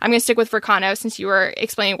 but I'm going to stick with Fricano since you were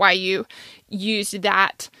explaining why you used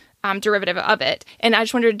that derivative of it. And I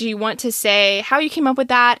just wondered, do you want to say how you came up with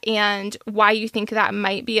that and why you think that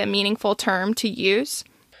might be a meaningful term to use?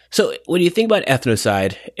 So when you think about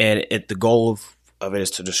ethnocide, and the goal of it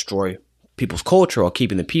is to destroy people's culture while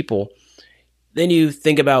keeping the people, then you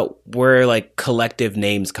think about where collective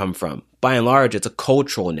names come from. By and large, it's a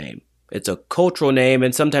cultural name. It's a cultural name,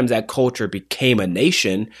 and sometimes that culture became a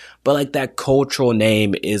nation, but that cultural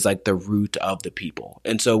name is the root of the people.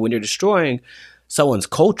 And so when you're destroying someone's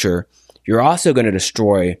culture, you're also going to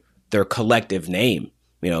destroy their collective name,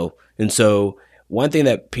 And so one thing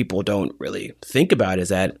that people don't really think about is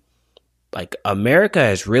that America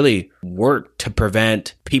has really worked to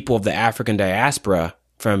prevent people of the African diaspora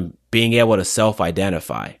from being able to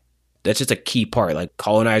self-identify. That's just a key part.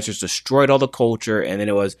 Colonizers destroyed all the culture, and then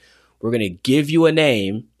it was, we're going to give you a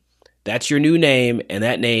name. That's your new name, and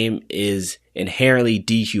that name is inherently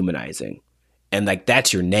dehumanizing. And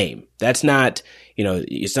that's your name. That's not,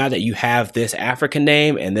 it's not that you have this African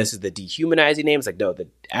name and this is the dehumanizing name. It's no, the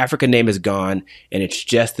African name is gone and it's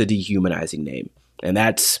just the dehumanizing name. And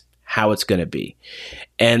that's how it's going to be.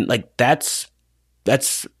 And that's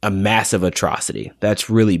a massive atrocity. That's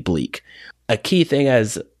really bleak. A key thing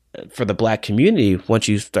for the Black community, once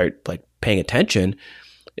you start paying attention,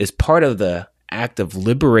 is part of the act of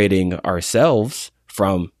liberating ourselves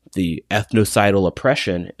from the ethnocidal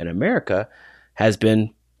oppression in America has been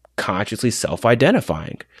consciously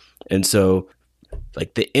self-identifying. And so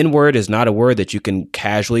the N-word is not a word that you can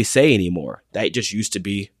casually say anymore. That just used to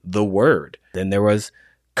be the word. Then there was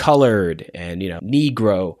colored and,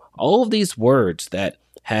 Negro, all of these words that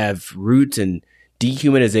have roots in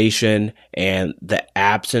dehumanization and the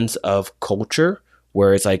absence of culture,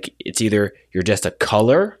 where it's it's either you're just a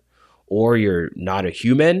color or you're not a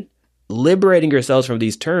human. liberating yourselves from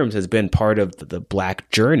these terms has been part of the Black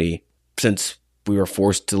journey since we were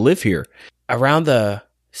forced to live here. Around the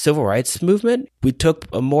civil rights movement, we took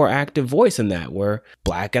a more active voice in that, where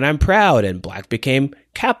Black and I'm proud, and Black became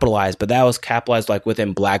capitalized, but that was capitalized like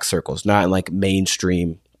within Black circles, not in like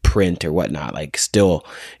mainstream print or whatnot. Like still,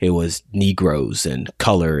 it was Negroes and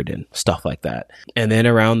colored and stuff like that. And then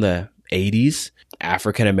around the 80s,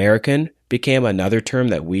 African American became another term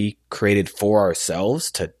that we created for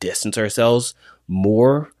ourselves to distance ourselves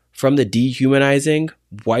more from the dehumanizing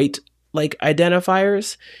white like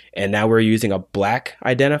identifiers. And now we're using a Black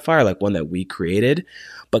identifier, like one that we created.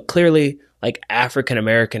 But clearly, like African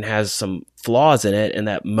American has some flaws in it, and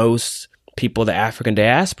that most people, the African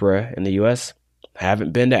diaspora in the US,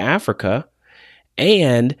 haven't been to Africa.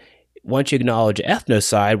 And once you acknowledge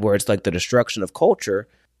ethnocide, where it's like the destruction of culture,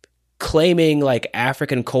 claiming like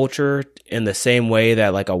African culture in the same way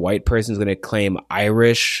that like a white person is going to claim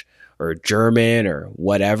Irish or German or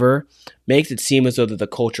whatever, makes it seem as though that the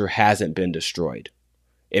culture hasn't been destroyed.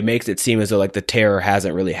 It makes it seem as though like the terror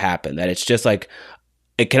hasn't really happened, that it's just like,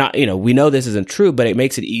 it cannot, you know, we know this isn't true, but it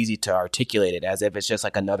makes it easy to articulate it as if it's just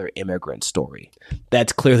like another immigrant story.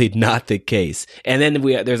 That's clearly not the case. And then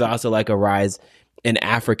there's also like a rise in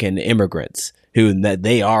African immigrants that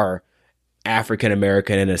they are African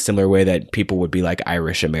American in a similar way that people would be like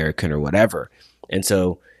Irish American or whatever. And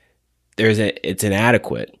so it's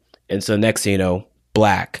inadequate. And so next thing you know,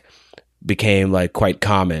 Black became like quite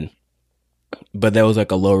common, but that was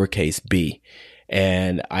like a lowercase b.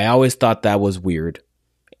 And I always thought that was weird.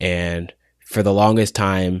 And for the longest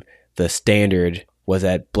time, the standard was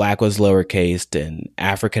that Black was lowercase and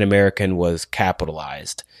African American was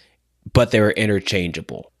capitalized, but they were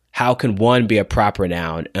interchangeable. How can one be a proper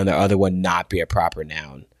noun and the other one not be a proper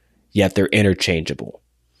noun, yet they're interchangeable?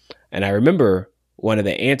 And I remember one of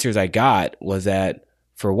the answers I got was that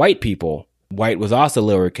for white people, white was also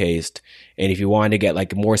lowercase. And if you wanted to get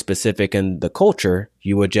like more specific in the culture,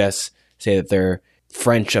 you would just say that they're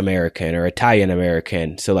French American or Italian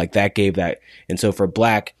American. So like that gave that. And so for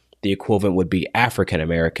Black, the equivalent would be African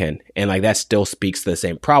American. And like that still speaks to the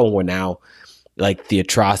same problem, where now like the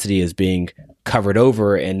atrocity is being covered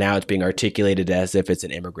over and now it's being articulated as if it's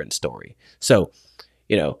an immigrant story. So,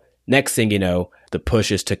 you know, next thing you know, the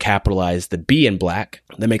push is to capitalize the B in Black.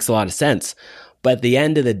 That makes a lot of sense. But at the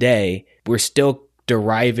end of the day, we're still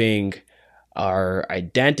deriving our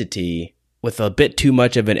identity with a bit too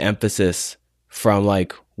much of an emphasis from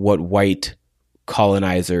like what white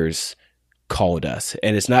colonizers called us.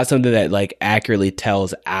 And it's not something that like accurately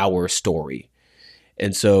tells our story.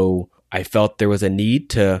 And so I felt there was a need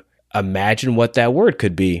to imagine what that word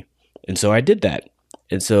could be. And so I did that.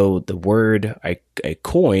 And so the word I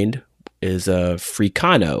coined is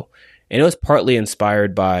Fricano. And it was partly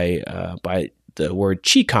inspired by the word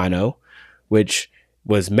Chicano, which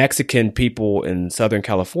was Mexican people in Southern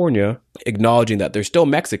California acknowledging that they're still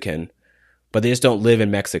Mexican, but they just don't live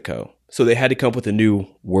in Mexico. So they had to come up with a new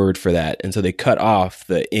word for that. And so they cut off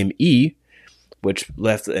the M-E, which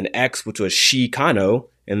left an X, which was Chicano,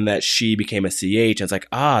 and that she became a CH. And it's like,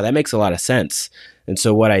 that makes a lot of sense. And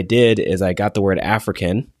so what I did is I got the word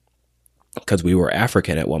African, because we were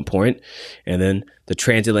African at one point, and then the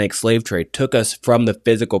transatlantic slave trade took us from the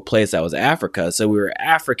physical place that was Africa. So we were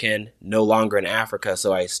African, no longer in Africa.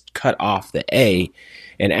 So I cut off the A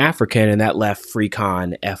in African, and that left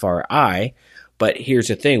Fricon, F-R-I. But here's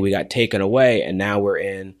the thing, we got taken away, and now we're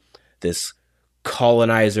in this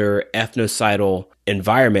colonizer, ethnocidal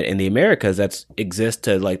environment in the Americas that exists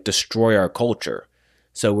to like destroy our culture.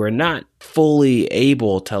 So we're not fully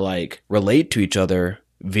able to like relate to each other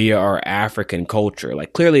via our African culture.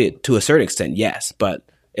 Like clearly to a certain extent, yes. But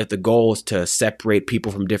if the goal is to separate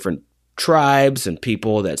people from different tribes and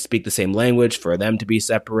people that speak the same language, for them to be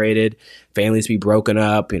separated, families to be broken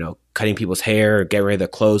up, you know, cutting people's hair, getting rid of their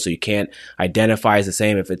clothes so you can't identify as the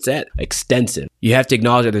same, if it's that extensive, you have to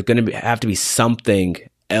acknowledge that there's going to have to be something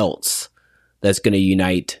else that's going to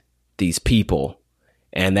unite these people.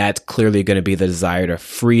 And that's clearly going to be the desire to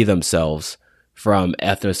free themselves from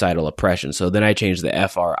ethnocidal oppression. So then I changed the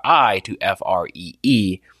F-R-I to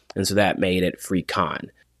F-R-E-E, and so that made it Fricon.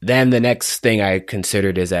 Then the next thing I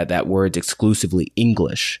considered is that word's exclusively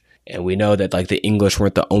English. And we know that like the English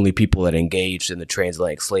weren't the only people that engaged in the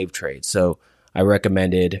transatlantic slave trade. So I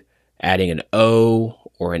recommended adding an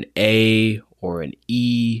O or an A or an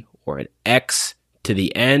E or an X to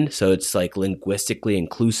the end. So it's like linguistically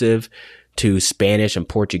inclusive to Spanish and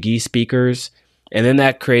Portuguese speakers. And then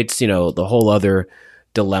that creates, you know, the whole other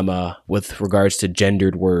dilemma with regards to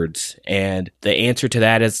gendered words. And the answer to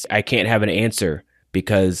that is I can't have an answer,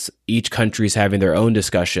 because each country's having their own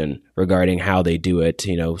discussion regarding how they do it.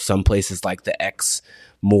 You know, some places like the X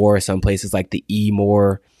more, some places like the E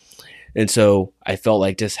more. And so I felt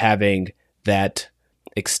like just having that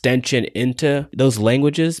extension into those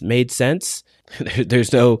languages made sense.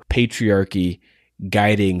 There's no patriarchy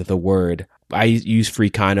guiding the word. I use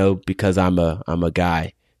Fricano because I'm a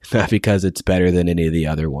guy, not because it's better than any of the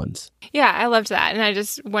other ones. Yeah, I loved that. And I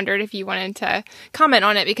just wondered if you wanted to comment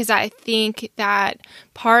on it, because I think that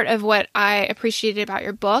part of what I appreciated about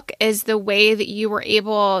your book is the way that you were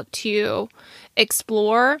able to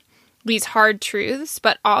explore these hard truths,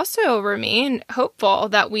 but also remain hopeful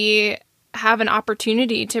that we have an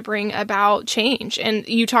opportunity to bring about change. And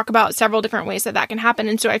you talk about several different ways that can happen.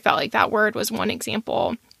 And so I felt like that word was one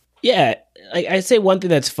example. Yeah, I say one thing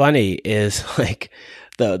that's funny is like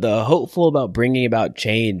the hopeful about bringing about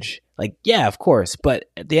change. Like, yeah, of course. But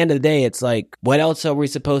at the end of the day, it's like, what else are we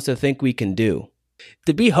supposed to think we can do?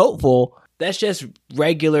 To be hopeful, that's just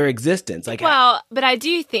regular existence. Like, well, but I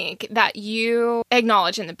do think that you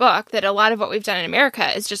acknowledge in the book that a lot of what we've done in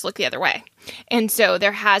America is just look the other way. And so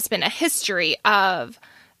there has been a history of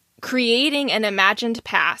creating an imagined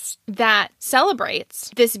past that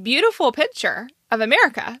celebrates this beautiful picture of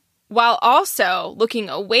America, while also looking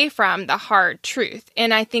away from the hard truth.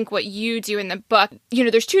 And I think what you do in the book, you know,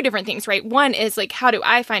 there's two different things, right? One is like, how do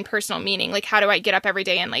I find personal meaning? Like, how do I get up every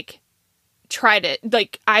day and like try to,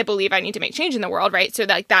 like, I believe I need to make change in the world, right? So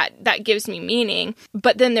like that gives me meaning.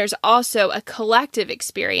 But then there's also a collective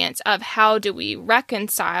experience of how do we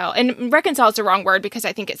reconcile, and reconcile is the wrong word because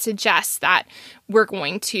I think it suggests that we're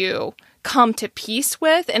going to come to peace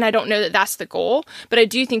with, and I don't know that that's the goal, but I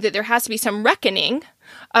do think that there has to be some reckoning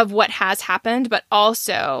of what has happened, but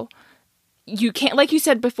also you can't, like you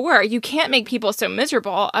said before, you can't make people so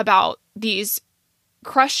miserable about these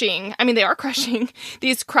crushing, I mean, they are crushing,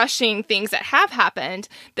 these crushing things that have happened,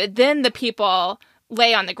 that then the people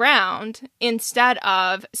lay on the ground instead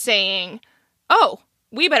of saying, oh,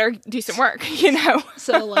 we better do some work, you know?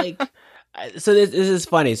 So this is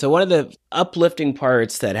funny. So one of the uplifting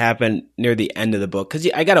parts that happened near the end of the book, because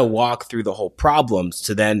I got to walk through the whole problems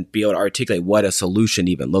to then be able to articulate what a solution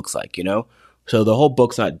even looks like, you know? So the whole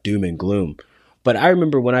book's not doom and gloom. But I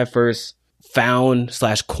remember when I first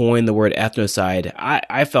found/coined the word ethnocide,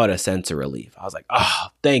 I felt a sense of relief. I was like, oh,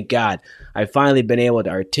 thank God. I've finally been able to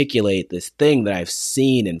articulate this thing that I've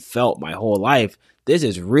seen and felt my whole life. This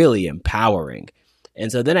is really empowering.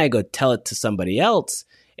 And so then I go tell it to somebody else,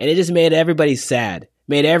 and it just made everybody sad,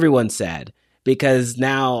 made everyone sad, because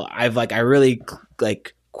now I really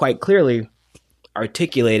quite clearly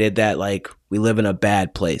articulated that like we live in a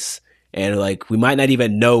bad place, and like we might not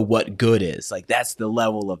even know what good is. Like that's the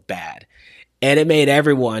level of bad. And it made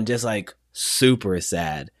everyone just like super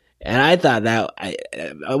sad. And I thought that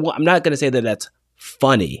I'm not going to say that that's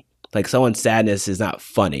funny. Like someone's sadness is not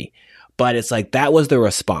funny, but it's like that was the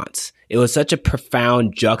response. It was such a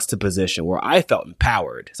profound juxtaposition where I felt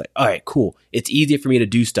empowered. It's like, all right, cool. It's easier for me to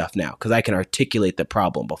do stuff now because I can articulate the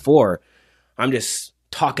problem. Before, I'm just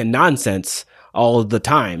talking nonsense all the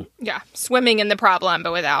time. Yeah, swimming in the problem,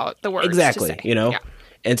 but without the words. Exactly, to say. You know? Yeah.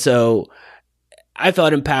 And so I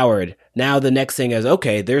felt empowered. Now the next thing is,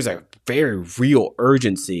 okay, there's a very real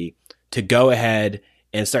urgency to go ahead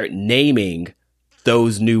and start naming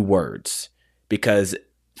those new words. Because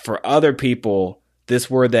for other people, this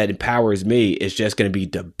word that empowers me is just going to be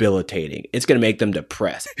debilitating. It's going to make them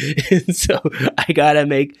depressed. And so I got to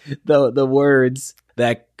make the words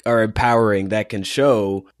that are empowering, that can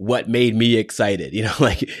show what made me excited. You know,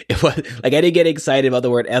 like I didn't get excited about the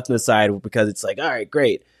word ethnocide because it's like, all right,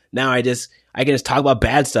 great. Now I can just talk about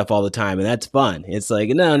bad stuff all the time, and that's fun. It's like,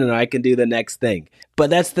 no, I can do the next thing. But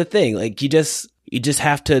that's the thing. Like you just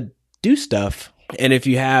have to do stuff. And if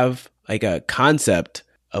you have like a concept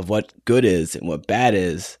of what good is and what bad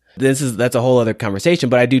is, that's a whole other conversation.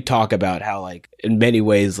 But I do talk about how like in many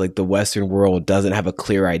ways, like the Western world doesn't have a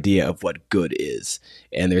clear idea of what good is.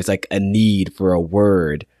 And there's like a need for a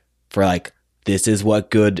word for like, this is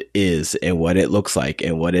what good is and what it looks like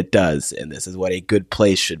and what it does. And this is what a good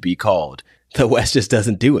place should be called. The West just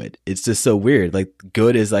doesn't do it. It's just so weird. Like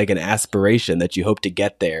good is like an aspiration that you hope to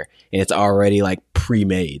get there. And it's already like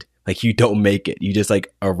pre-made. Like you don't make it. You just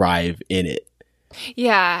like arrive in it.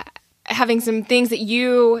 Yeah. Having some things that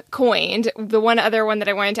you coined. The one other one that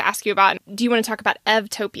I wanted to ask you about, do you want to talk about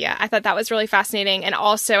Evtopia? I thought that was really fascinating. And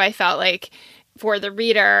also I felt like for the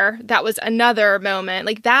reader, that was another moment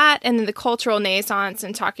like that. And then the cultural naissance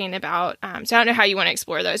and talking about, so I don't know how you want to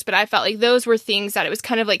explore those, but I felt like those were things that it was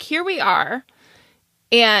kind of like, here we are.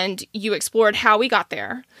 And you explored how we got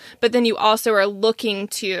there. But then you also are looking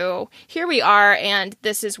to, here we are, and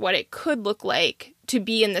this is what it could look like to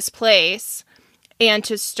be in this place and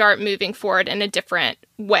to start moving forward in a different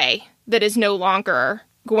way that is no longer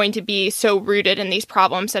going to be so rooted in these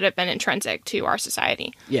problems that have been intrinsic to our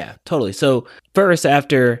society. Yeah, totally. So first,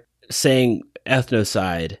 after saying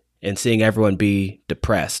ethnocide and seeing everyone be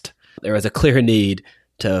depressed, there was a clear need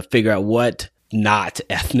to figure out what not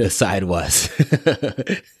ethnocide was.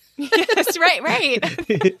 Yes, right. I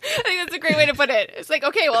think that's a great way to put it. It's like,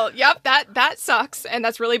 okay, well, yep, that sucks, and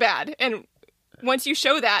that's really bad. And once you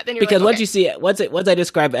show that, then you're because like, once okay. you see it, once I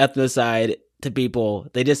describe ethnocide to people,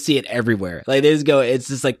 they just see it everywhere. Like they just go, it's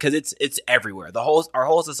just like, because it's everywhere. Our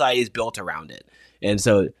whole society is built around it, and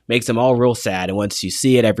so it makes them all real sad. And once you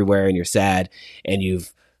see it everywhere, and you're sad, and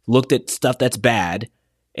you've looked at stuff that's bad,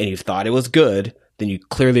 and you've thought it was good, then you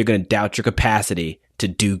clearly are going to doubt your capacity to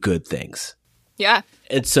do good things. Yeah.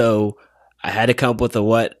 And so I had to come up with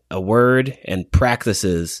a word and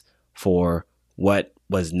practices for what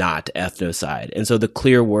was not ethnocide. And so the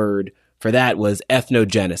clear word for that was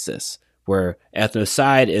ethnogenesis, where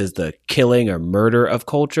ethnocide is the killing or murder of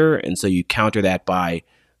culture. And so you counter that by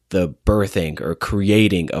the birthing or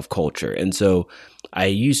creating of culture. And so I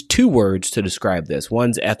used two words to describe this.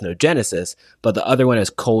 One's ethnogenesis, but the other one is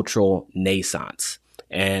cultural naissance.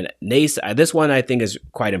 And this one I think is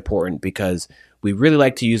quite important because we really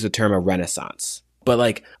like to use the term a renaissance. But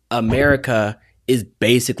like America is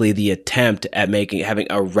basically the attempt at having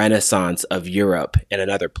a renaissance of Europe in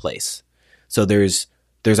another place. So there's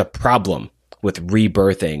a problem with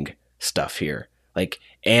rebirthing stuff here.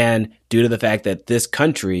 And due to the fact that this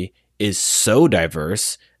country is so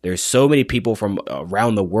diverse, there's so many people from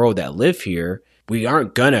around the world that live here, we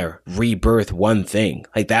aren't gonna rebirth one thing.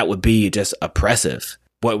 Like that would be just oppressive.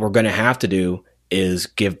 What we're gonna have to do is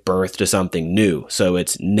give birth to something new. So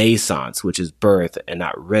it's naissance, which is birth, and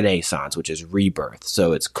not renaissance, which is rebirth.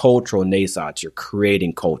 So it's cultural naissance. You're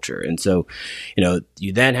creating culture. And so,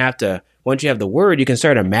 you then have to, once you have the word, you can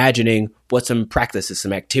start imagining what some practices,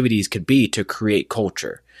 some activities could be to create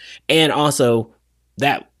culture. And also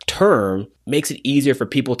that term makes it easier for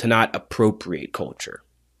people to not appropriate culture.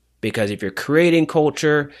 Because if you're creating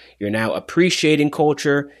culture, you're now appreciating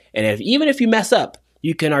culture. And even if you mess up,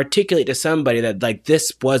 you can articulate to somebody that like,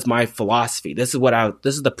 this was my philosophy. This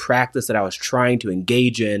is the practice that I was trying to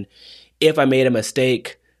engage in. If I made a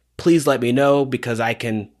mistake, please let me know because I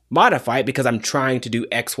can modify it because I'm trying to do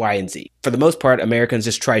X, Y, and Z. For the most part, Americans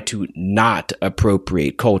just try to not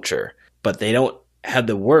appropriate culture, but they don't have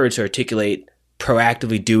the words to articulate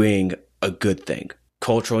proactively doing a good thing.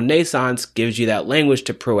 Cultural naissance gives you that language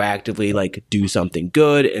to proactively do something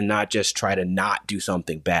good and not just try to not do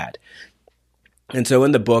something bad. And so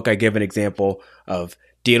in the book, I give an example of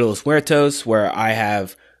Dia de los Muertos, where I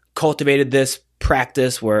have cultivated this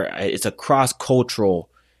practice where it's a cross-cultural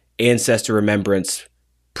ancestor remembrance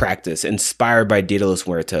practice inspired by Dia de los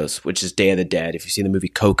Muertos, which is Day of the Dead. If you've seen the movie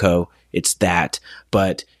Coco, it's that.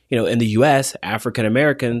 But, in the U.S., African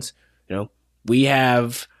Americans, we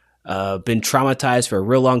have been traumatized for a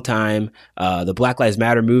real long time. The Black Lives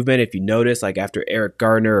Matter movement, if you notice, after Eric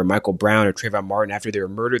Gardner or Michael Brown or Trayvon Martin, after they were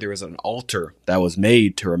murdered, there was an altar that was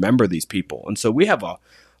made to remember these people. And so we have a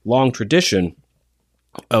long tradition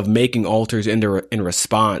of making altars in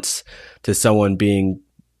response to someone being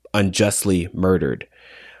unjustly murdered.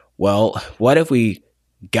 Well, what if we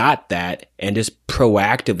got that and just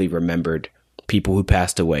proactively remembered people who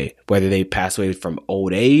passed away, whether they passed away from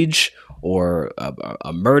old age or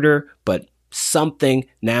a murder, but something.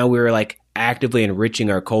 Now we're actively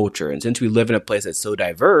enriching our culture. And since we live in a place that's so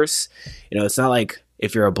diverse, it's not like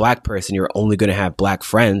if you're a Black person, you're only going to have Black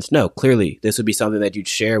friends. No, clearly this would be something that you'd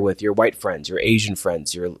share with your white friends, your Asian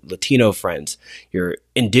friends, your Latino friends, your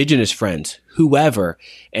indigenous friends, whoever.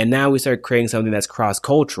 And now we start creating something that's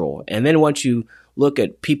cross-cultural. And then once you look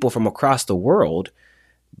at people from across the world,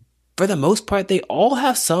 for the most part, they all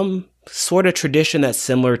have some sort of tradition that's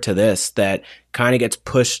similar to this that kind of gets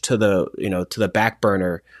pushed to the back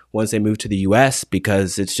burner once they move to the US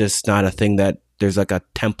because it's just not a thing that there's a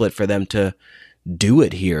template for them to do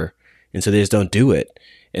it here. And so they just don't do it.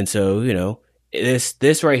 And so,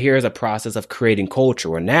 this right here is a process of creating culture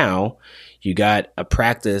where now you got a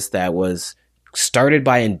practice that was started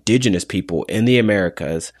by indigenous people in the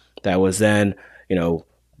Americas that was then,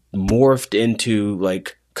 morphed into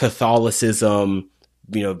Catholicism,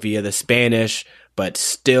 via the Spanish, but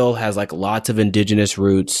still has lots of indigenous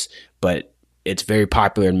roots, but it's very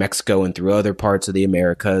popular in Mexico and through other parts of the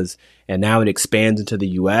Americas. And now it expands into the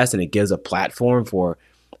US and it gives a platform for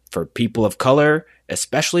people of color,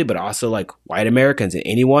 especially, but also white Americans and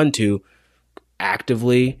anyone to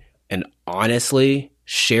actively and honestly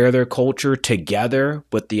share their culture together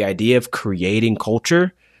with the idea of creating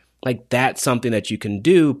culture. like that's something that you can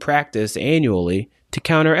do, practice annually to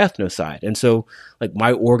counter ethnocide. And so like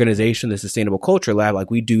my organization, the Sustainable Culture Lab, like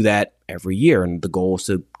we do that every year. And the goal is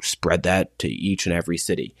to spread that to each and every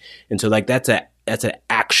city. And so like that's an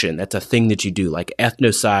action. That's a thing that you do. Like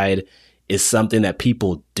ethnocide is something that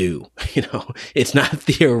people do, it's not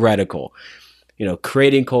theoretical.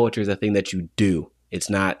 Creating culture is a thing that you do. It's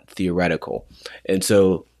not theoretical. And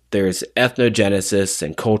so there's ethnogenesis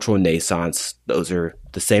and cultural naissance. Those are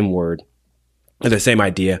the same word. The same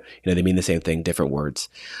idea, they mean the same thing, different words.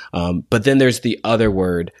 But then there's the other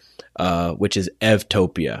word, which is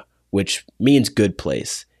evtopia, which means good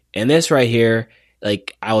place. And this right here,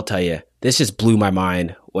 like I will tell you, this just blew my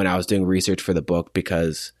mind when I was doing research for the book,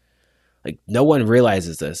 because like no one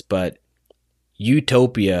realizes this, but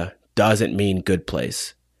utopia doesn't mean good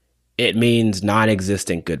place. It means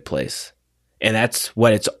non-existent good place. And that's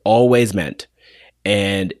what it's always meant.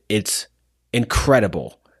 And it's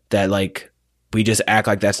incredible that like we just act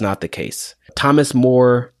like that's not the case. Thomas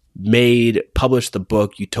More published the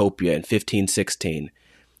book Utopia in 1516.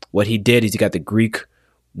 What he did is he got the Greek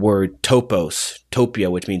word topos, topia,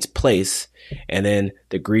 which means place, and then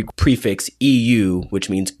the Greek prefix eu, which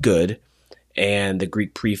means good, and the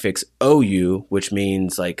Greek prefix ou, which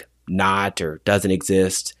means like not or doesn't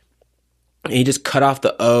exist. And he just cut off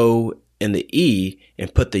the o and the e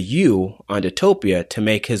and put the u onto topia to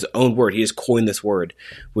make his own word. He just coined this word,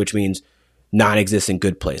 which means non-existent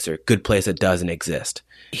good place, or good place that doesn't exist.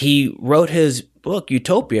 He wrote his book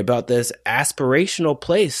Utopia about this aspirational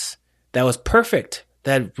place that was perfect,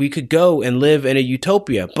 that we could go and live in a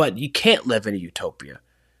utopia, but you can't live in a utopia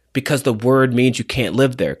because the word means you can't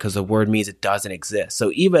live there, because the word means it doesn't exist.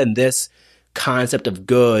 So even this concept of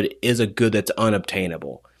good is a good that's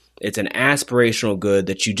unobtainable. It's an aspirational good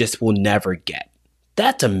that you just will never get.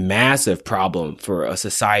 That's a massive problem for a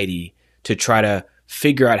society to try to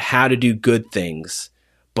figure out how to do good things,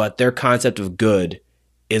 but their concept of good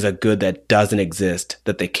is a good that doesn't exist,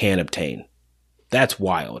 that they can't obtain. That's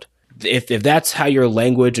wild. If that's how your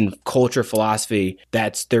language and culture philosophy,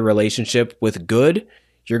 that's their relationship with good,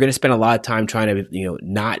 you're going to spend a lot of time trying to,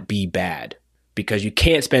 not be bad, because you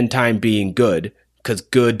can't spend time being good because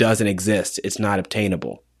good doesn't exist. It's not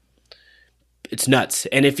obtainable. It's nuts.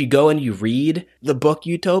 And if you go and you read the book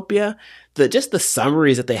Utopia, just the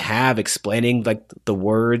summaries that they have explaining like the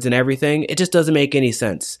words and everything, it just doesn't make any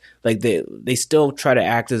sense. Like they still try to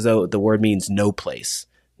act as though the word means no place.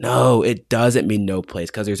 No, it doesn't mean no place,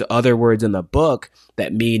 because there's other words in the book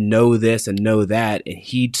that mean know this and know that, and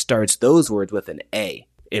he starts those words with an A.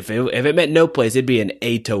 If it meant no place, it'd be an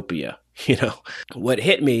atopia. What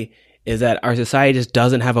hit me is that our society just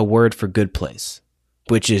doesn't have a word for good place,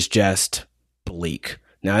 which is just bleak.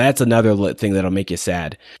 Now that's another thing that'll make you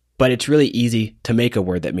sad, but it's really easy to make a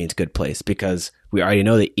word that means good place because we already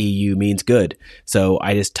know that EU means good. So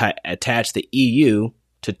I just attach the EU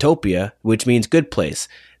to topia, which means good place.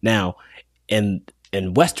 Now in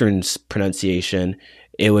Western's pronunciation,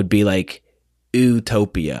 it would be like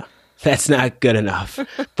utopia. That's not good enough.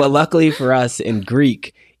 But luckily for us in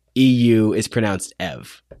Greek, EU is pronounced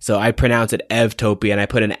ev. So I pronounce it evtopia, and I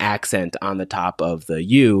put an accent on the top of the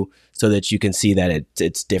U so that you can see that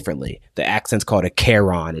it's differently. The accent's called a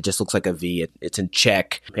charon. It just looks like a V. It's in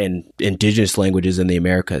Czech, and indigenous languages in the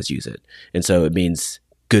Americas use it. And so it means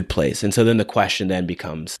good place. And so then the question then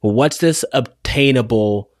becomes, well, what's this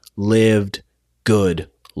obtainable, lived good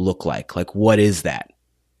look like? Like, what is that?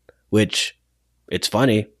 Which, it's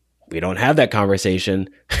funny, we don't have that conversation.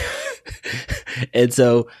 And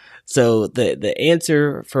so the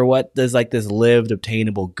answer for what does like this lived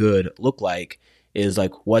obtainable good look like is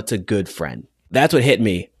like, what's a good friend? That's what hit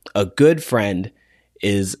me. A good friend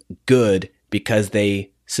is good because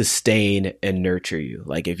they sustain and nurture you.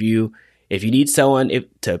 Like if you need someone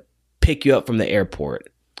to pick you up from the airport,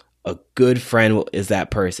 a good friend is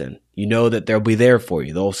that person. You know that they'll be there for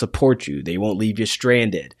you. They'll support you. They won't leave you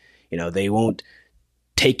stranded. They won't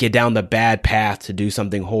take you down the bad path to do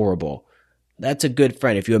something horrible. That's a good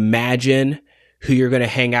friend. If you imagine who you're going to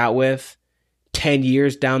hang out with 10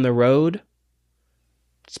 years down the road,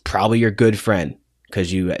 it's probably your good friend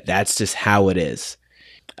because that's just how it is.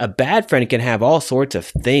 A bad friend can have all sorts of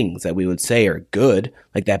things that we would say are good.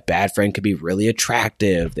 Like that bad friend could be really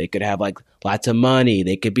attractive. They could have like lots of money.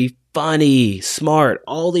 They could be funny, smart,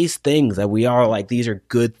 all these things that we are like, these are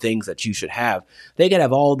good things that you should have. They could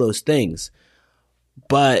have all those things.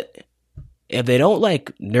 But if they don't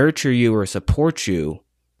like nurture you or support you,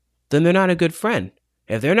 then they're not a good friend.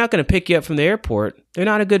 If they're not going to pick you up from the airport, they're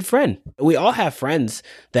not a good friend. We all have friends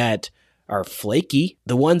that are flaky.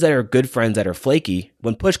 The ones that are good friends that are flaky,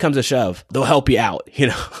 when push comes to shove, they'll help you out,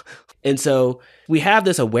 And so we have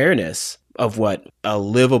this awareness of what a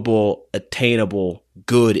livable, attainable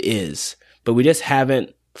good is, but we just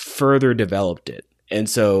haven't further developed it. And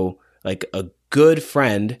so like a good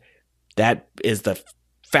friend, that is the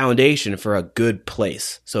foundation for a good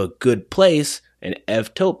place. So a good place, an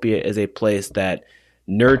Evtopia, is a place that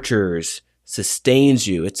nurtures, sustains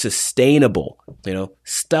you. It's sustainable.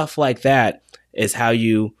 Stuff like that is how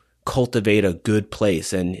you cultivate a good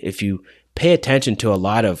place. And if you pay attention to a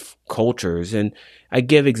lot of cultures, and I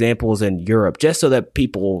give examples in Europe just so that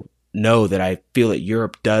people know that I feel that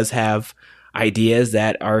Europe does have ideas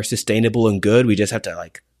that are sustainable and good. We just have to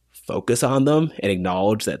like focus on them and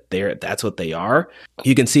acknowledge that that's what they are.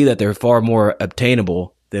 You can see that they're far more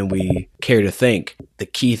obtainable than we care to think. The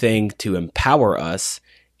key thing to empower us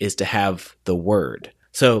is to have the word.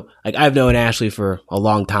 So like I've known Ashley for a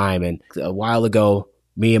long time, and a while ago,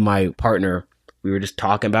 me and my partner, we were just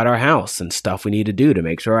talking about our house and stuff we need to do to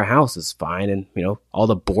make sure our house is fine, and all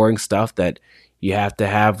the boring stuff that you have to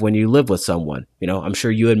have when you live with someone. I'm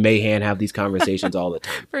sure you and Mayhan have these conversations all the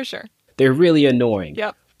time. For sure. They're really annoying.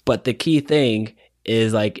 Yep. But the key thing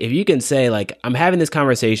is like, if you can say like, I'm having this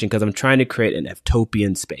conversation because I'm trying to create an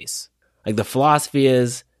Evtopian space. Like the philosophy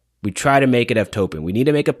is we try to make it Evtopian. We need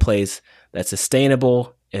to make a place that's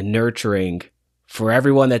sustainable and nurturing for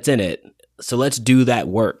everyone that's in it. So let's do that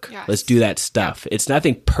work. Yes. Let's do that stuff. It's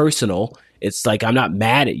nothing personal. It's like, I'm not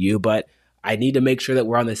mad at you, but I need to make sure that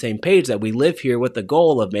we're on the same page, that we live here with the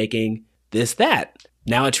goal of making this, that.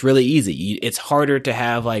 Now it's really easy. It's harder to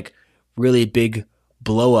have like really big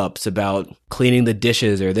blow ups about cleaning the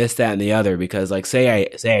dishes or this, that, and the other, because like say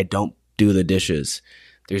I don't do the dishes.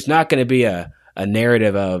 There's not going to be a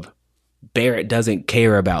narrative of Barrett doesn't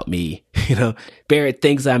care about me. Barrett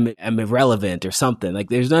thinks I'm irrelevant or something. Like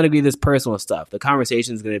there's not going to be this personal stuff. The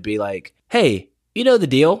conversation is going to be like, hey, you know the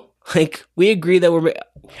deal. Like we agree that we're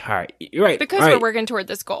all right. You're right. Because we're working toward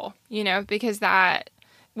this goal, because that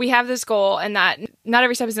we have this goal, and that not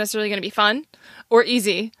every step is necessarily going to be fun or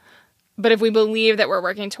easy. But if we believe that we're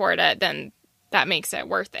working toward it, then that makes it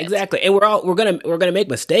worth it. Exactly. And we're gonna make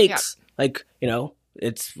mistakes. Yep. Like,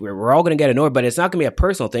 we're all gonna get annoyed, but it's not gonna be a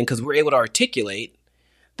personal thing because we're able to articulate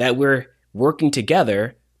that we're working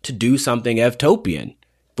together to do something Evtopian,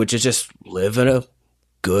 which is just live in a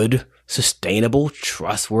good, sustainable,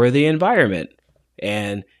 trustworthy environment.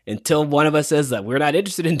 And until one of us says that we're not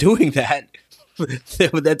interested in doing that,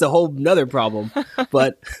 that's a whole nother problem.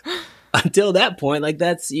 But until that point, like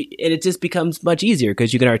it just becomes much easier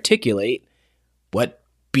because you can articulate what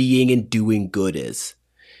being and doing good is.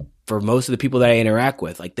 For most of the people that I interact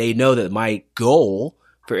with, like they know that my goal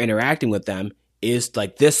for interacting with them is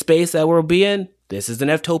like this space that we'll be in. This is an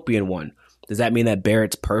Evtopian one. Does that mean that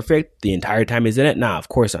Barrett's perfect the entire time he's in it? Nah, of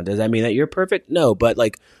course not. Does that mean that you're perfect? No, but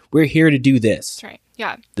like we're here to do this. That's right.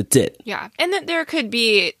 Yeah. That's it. Yeah. And that there could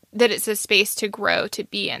be that it's a space to grow, to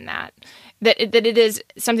be in that it is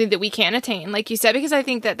something that we can attain, like you said, because I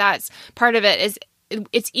think that that's part of it is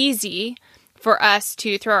it's easy for us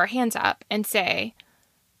to throw our hands up and say,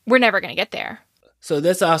 we're never going to get there. So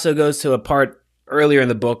this also goes to a part earlier in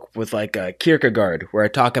the book with like Kierkegaard, where I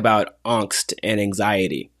talk about angst and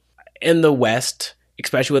anxiety. In the West,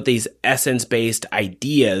 especially with these essence-based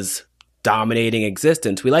ideas dominating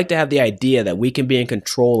existence, we like to have the idea that we can be in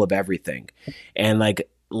control of everything. And like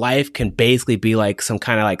life can basically be like some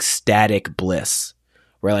kind of like static bliss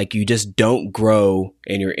where like you just don't grow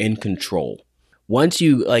and you're in control. Once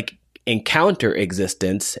you like encounter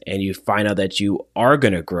existence and you find out that you are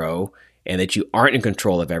going to grow and that you aren't in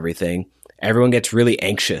control of everything, everyone gets really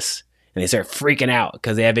anxious and they start freaking out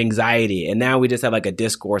because they have anxiety. And now we just have like a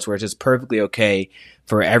discourse where it's just perfectly okay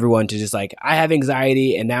for everyone to just like, I have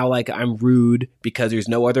anxiety and now like I'm rude because there's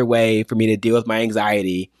no other way for me to deal with my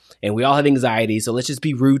anxiety. And we all have anxiety, so let's just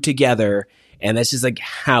be rude together. And that's just like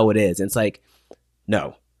how it is. And it's like,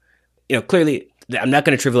 no, clearly I'm not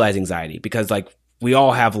going to trivialize anxiety because like we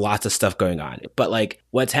all have lots of stuff going on. But like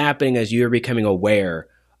what's happening is you're becoming aware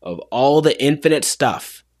of all the infinite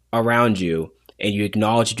stuff around you, and you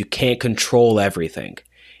acknowledge that you can't control everything.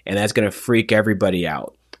 And that's going to freak everybody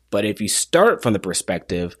out. But if you start from the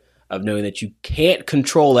perspective of knowing that you can't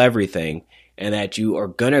control everything and that you are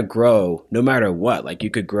going to grow no matter what, like you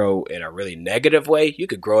could grow in a really negative way, you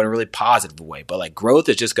could grow in a really positive way, but like growth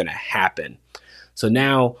is just going to happen. So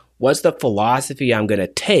now what's the philosophy I'm going to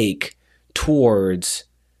take towards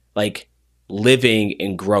like living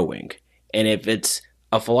and growing? And if it's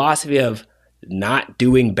a philosophy of not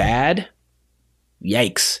doing bad,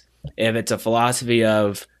 yikes. If it's a philosophy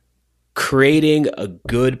of creating a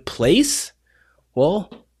good place,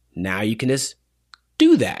 well, now you can just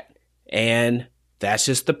do that. And that's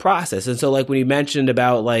just the process. And so like when you mentioned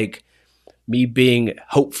about like me being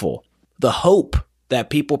hopeful. The hope that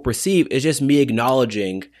people perceive is just me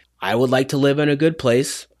acknowledging I would like to live in a good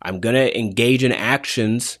place. I'm going to engage in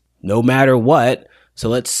actions no matter what. So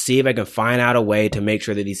let's see if I can find out a way to make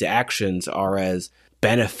sure that these actions are as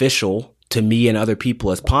beneficial to me and other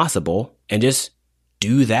people as possible, and just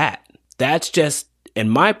do that. That's just, in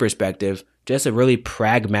my perspective, just a really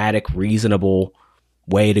pragmatic, reasonable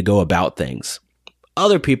way to go about things.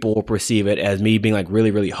 Other people will perceive it as me being like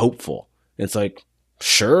really, really hopeful. It's like,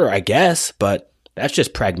 sure, I guess, but that's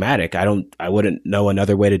just pragmatic. I wouldn't know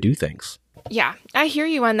another way to do things. Yeah, I hear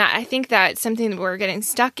you on that. I think that something that we're getting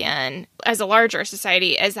stuck in as a larger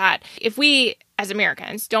society is that if we, as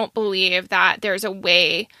Americans, don't believe that there's a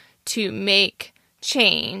way to make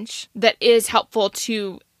change that is helpful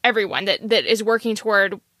to everyone, that is working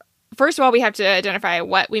toward, first of all, we have to identify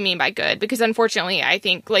what we mean by good, because unfortunately, I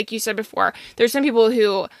think, like you said before, there's some people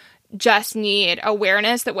who just need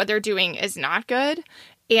awareness that what they're doing is not good,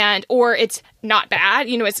 or it's not bad,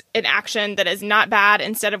 it's an action that is not bad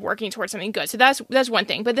instead of working towards something good. So that's one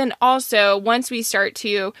thing. But then also, once we start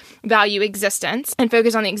to value existence and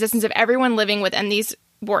focus on the existence of everyone living within these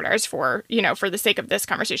borders for the sake of this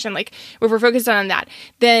conversation, like if we're focused on that,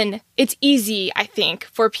 then it's easy, I think,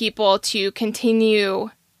 for people to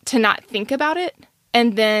continue to not think about it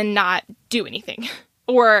and then not do anything.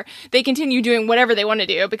 Or they continue doing whatever they want to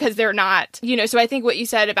do because they're not, so I think what you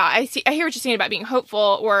said about, I hear what you're saying about being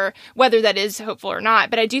hopeful, or whether that is hopeful or not.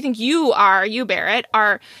 But I do think you, Barrett,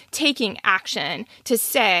 are taking action to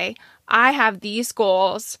say, I have these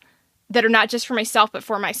goals that are not just for myself, but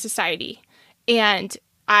for my society. And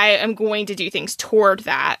I am going to do things toward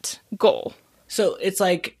that goal. So it's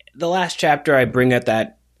like the last chapter, I bring up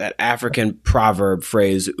that African proverb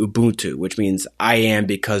phrase, Ubuntu, which means I am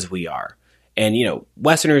because we are. And,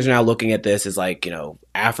 Westerners are now looking at this as like,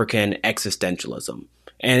 African existentialism.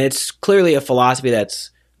 And it's clearly a philosophy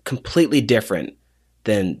that's completely different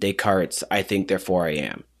than Descartes' I think, therefore I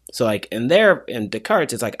am. So like in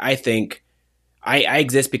Descartes, it's like, I think, I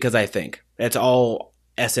exist because I think. That's all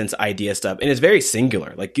essence idea stuff. And it's very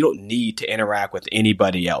singular. Like you don't need to interact with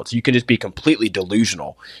anybody else. You can just be completely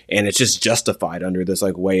delusional. And it's just justified under this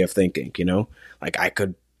like way of thinking, Like I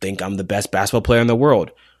could think I'm the best basketball player in the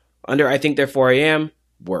world. Under I think, therefore I am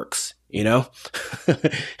works,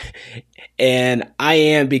 And I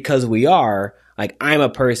am because we are, like I'm a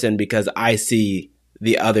person because I see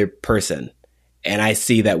the other person and I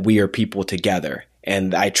see that we are people together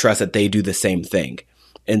and I trust that they do the same thing.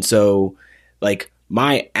 And so like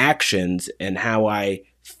my actions and how I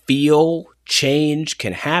feel change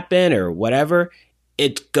can happen or whatever,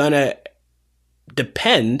 it's gonna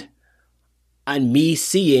depend on me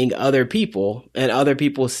seeing other people and other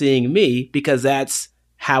people seeing me, because that's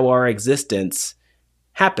how our existence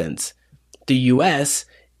happens. The US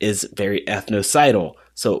is very ethnocidal.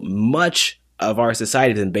 So much of our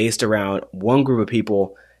society is based around one group of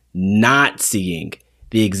people not seeing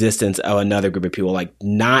the existence of another group of people, like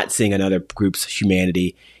not seeing another group's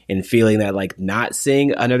humanity and feeling that like not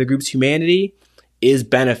seeing another group's humanity is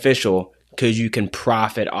beneficial because you can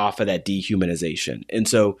profit off of that dehumanization. And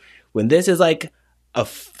so when this is like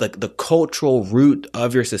the cultural root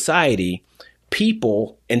of your society,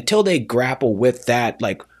 people, until they grapple with that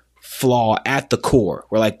like flaw at the core,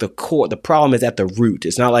 where like the problem is at the root.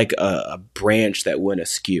 It's not like a branch that went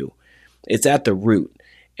askew. It's at the root.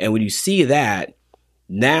 And when you see that,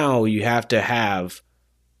 now you have to have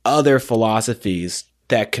other philosophies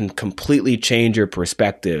that can completely change your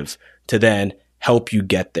perspective to then help you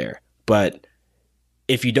get there. But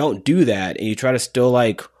if you don't do that and you try to still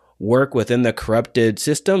like work within the corrupted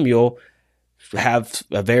system, you'll have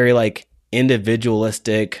a very like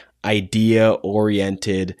individualistic, idea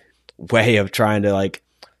oriented way of trying to like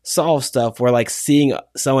solve stuff, where like seeing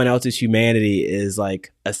someone else's humanity is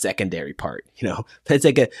like a secondary part. That's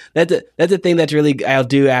like that's a thing that's really I'll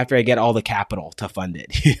do after I get all the capital to fund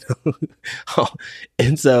it.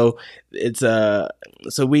 And so it's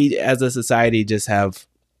so we as a society just have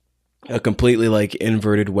a completely like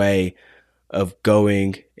inverted way of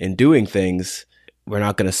going and doing things. We're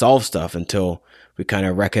not going to solve stuff until we kind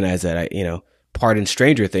of recognize that, pardon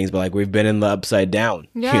Stranger Things, but like we've been in the upside down.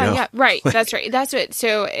 Yeah, right. That's right. That's it.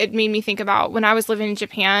 So it made me think about when I was living in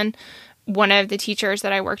Japan, one of the teachers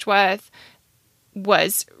that I worked with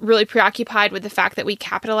was really preoccupied with the fact that we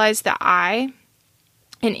capitalized the I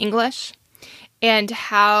in English, and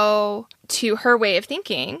how, to her way of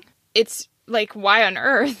thinking, it's like, why on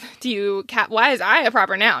earth do you why is I a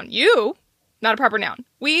proper noun? You, not a proper noun.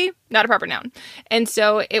 We, not a proper noun. And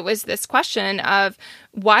so it was this question of,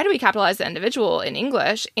 why do we capitalize the individual in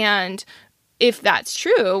English? And if that's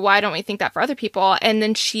true, why don't we think that for other people? And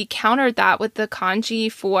then she countered that with the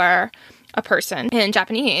kanji for a person in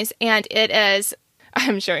Japanese. And it is,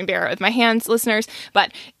 I'm showing Barrett with my hands, listeners,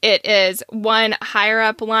 but it is one higher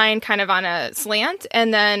up line kind of on a slant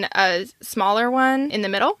and then a smaller one in the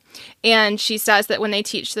middle. And she says that when they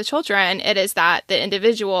teach the children, it is that the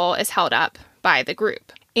individual is held up by the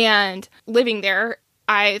group. And living there,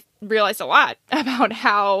 I realized a lot about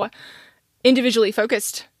how individually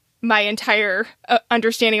focused my entire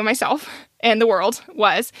understanding of myself and the world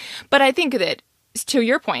was. But I think that, to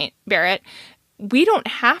your point, Barrett, we don't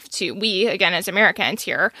have to, we, again, as Americans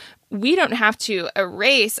here, we don't have to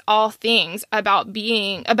erase all things about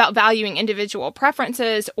valuing individual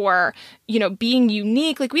preferences or, being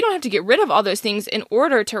unique. Like, we don't have to get rid of all those things in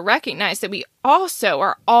order to recognize that we also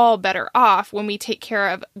are all better off when we take care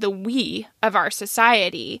of the we of our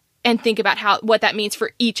society and think about what that means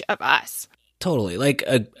for each of us. Totally. Like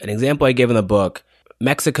an example I gave in the book,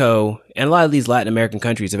 Mexico and a lot of these Latin American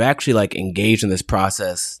countries have actually like engaged in this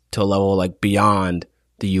process to a level like beyond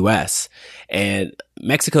the US. And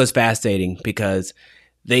Mexico is fascinating because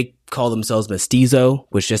they call themselves mestizo,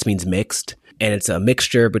 which just means mixed. And it's a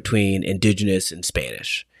mixture between indigenous and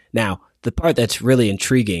Spanish. Now, the part that's really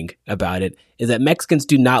intriguing about it is that Mexicans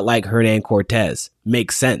do not like Hernan Cortez.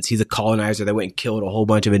 Makes sense. He's a colonizer that went and killed a whole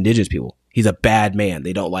bunch of indigenous people. He's a bad man.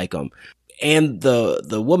 They don't like him. And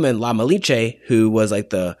the woman, La Malinche, who was like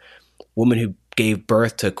the woman who gave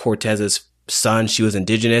birth to Cortez's son, she was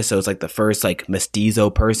indigenous. So it's like the first like mestizo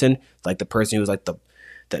person, like the person who was like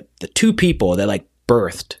the two people that like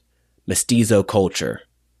birthed mestizo culture.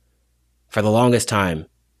 For the longest time,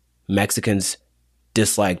 Mexicans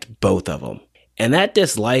disliked both of them. And that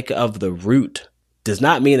dislike of the root does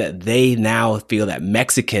not mean that they now feel that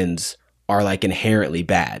Mexicans are like inherently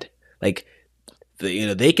bad. Like,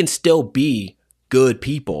 they can still be good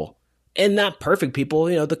people and not perfect people.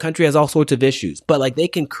 The country has all sorts of issues, but like they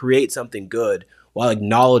can create something good while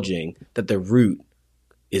acknowledging that the root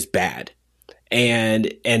is bad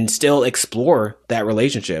and still explore that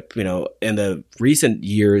relationship. In the recent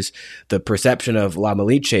years, the perception of La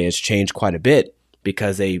Malinche has changed quite a bit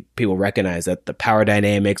because people recognize that the power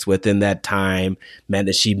dynamics within that time meant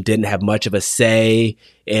that she didn't have much of a say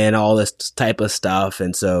in all this type of stuff.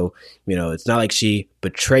 And so, it's not like she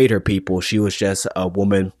betrayed her people. She was just a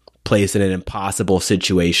woman placed in an impossible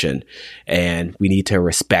situation. And we need to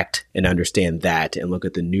respect and understand that and look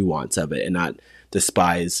at the nuance of it and not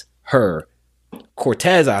despise her.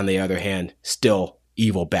 Cortez, on the other hand, still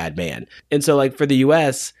evil, bad man. And so like for the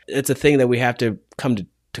US, it's a thing that we have to come to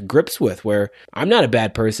grips with, where I'm not a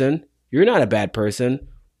bad person. You're not a bad person.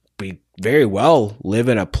 We very well live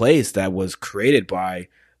in a place that was created by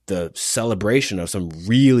the celebration of some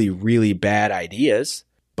really, really bad ideas.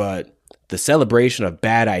 But the celebration of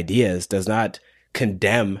bad ideas does not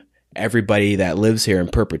condemn everybody that lives here in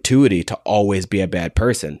perpetuity to always be a bad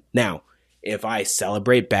person. Now, if I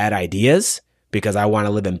celebrate bad ideas because I want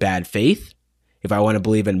to live in bad faith, if I want to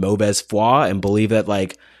believe in mauvaise foi and believe that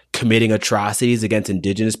like committing atrocities against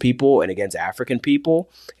indigenous people and against African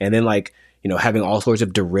people, and then like, having all sorts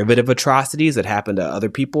of derivative atrocities that happen to other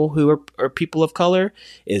people who are people of color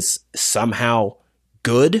is somehow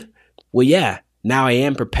good. Well, yeah, now I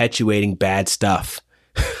am perpetuating bad stuff.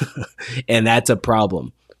 And that's a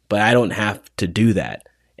problem. But I don't have to do that.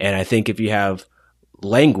 And I think if you have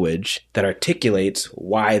language that articulates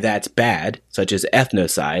why that's bad, such as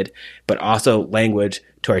ethnocide, but also language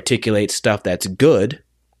to articulate stuff that's good,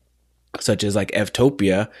 such as like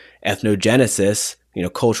Eftopia, ethnogenesis,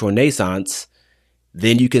 cultural naissance,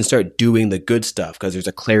 then you can start doing the good stuff because there's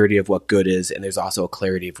a clarity of what good is and there's also a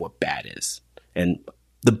clarity of what bad is. And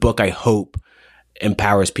the book, I hope,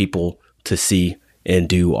 empowers people to see and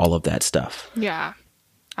do all of that stuff. Yeah,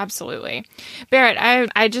 absolutely. Barrett,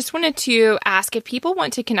 I just wanted to ask if people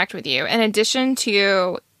want to connect with you, in addition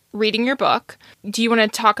to reading your book, do you want to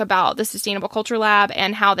talk about the Sustainable Culture Lab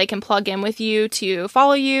and how they can plug in with you to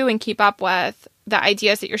follow you and keep up with the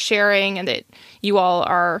ideas that you're sharing and that you all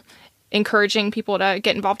are encouraging people to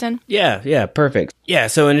get involved in? Yeah, perfect. Yeah,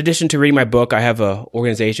 so in addition to reading my book, I have an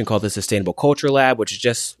organization called the Sustainable Culture Lab, which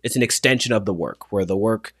is it's an extension of the work, where the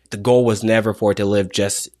goal was never for it to live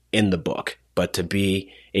just in the book, but to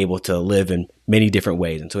be able to live in many different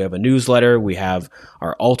ways. And so we have a newsletter. We have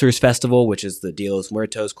our Altars Festival, which is the Dia de los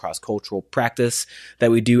Muertos cross-cultural practice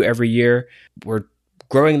that we do every year. We're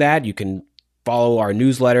growing that. You can follow our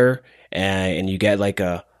newsletter and you get like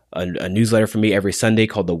a a newsletter from me every Sunday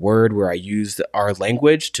called The Word, where I use our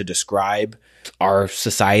language to describe our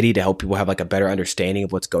society to help people have like a better understanding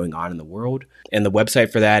of what's going on in the world. And the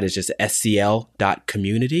website for that is just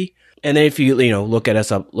scl.community. And then if you look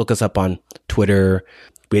us up on Twitter.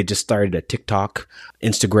 We had just started a TikTok,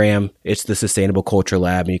 Instagram. It's the Sustainable Culture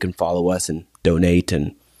Lab, and you can follow us and donate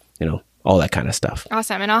and all that kind of stuff.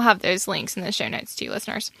 Awesome. And I'll have those links in the show notes too,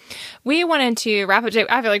 listeners. We wanted to wrap up.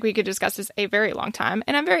 I feel like we could discuss this a very long time,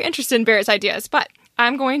 and I'm very interested in Barrett's ideas, but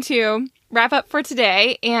I'm going to wrap up for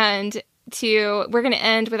today, and we're going to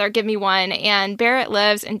end with our Give Me One. And Barrett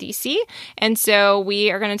lives in DC, and so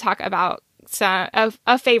we are going to talk about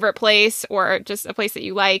a favorite place or just a place that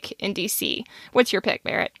you like in DC. What's your pick,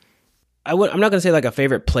 Barrett? I'm not going to say like a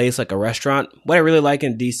favorite place, like a restaurant. What I really like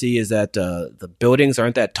in DC is that the buildings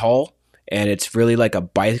aren't that tall, and it's really like a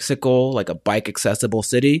bike accessible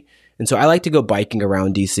city. And so I like to go biking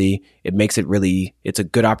around DC. It makes it's a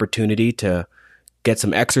good opportunity to get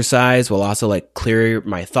some exercise while also like clear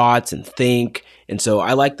my thoughts and think. And so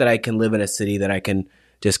I like that I can live in a city that I can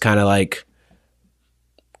just kind of like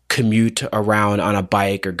commute around on a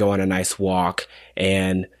bike or go on a nice walk,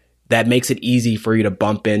 and that makes it easy for you to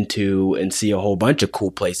bump into and see a whole bunch of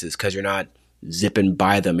cool places because you're not zipping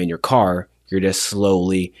by them in your car. You're just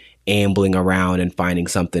slowly ambling around and finding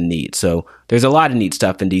something neat. So there's a lot of neat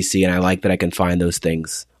stuff in DC, and I like that I can find those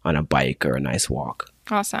things on a bike or a nice walk.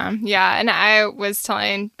 Awesome. Yeah. And I was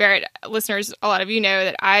telling Barrett, listeners, a lot of you know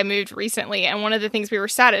that I moved recently. And one of the things we were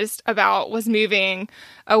saddest about was moving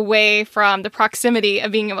away from the proximity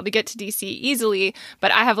of being able to get to DC easily.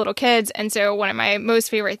 But I have little kids. And so one of my most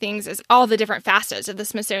favorite things is all the different facets of the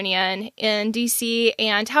Smithsonian in DC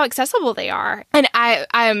and how accessible they are. And I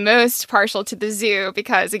am most partial to the zoo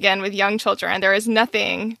because, again, with young children, there is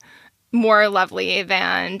nothing more lovely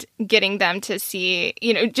than getting them to see,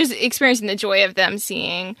 just experiencing the joy of them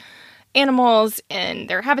seeing animals in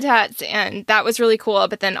their habitats. And that was really cool.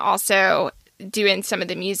 But then also doing some of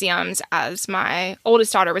the museums as my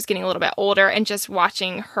oldest daughter was getting a little bit older and just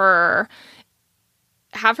watching her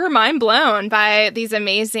have her mind blown by these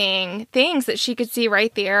amazing things that she could see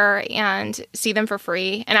right there and see them for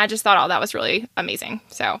free. And I just thought, that was really amazing.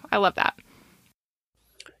 So I love that.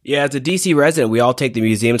 Yeah, as a DC resident, we all take the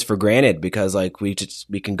museums for granted because like we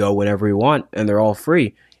can go whenever we want and they're all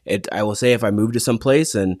free. I will say if I moved to some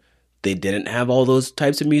place and they didn't have all those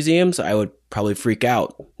types of museums, I would probably freak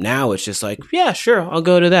out. Now it's just like, yeah, sure, I'll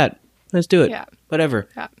go to that. Let's do it. Yeah. Whatever.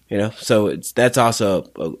 Yeah. So that's also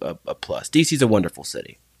a plus. DC's a wonderful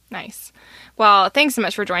city. Nice. Well, thanks so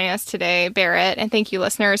much for joining us today, Barrett, and thank you,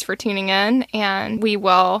 listeners, for tuning in. And we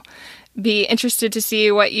will be interested to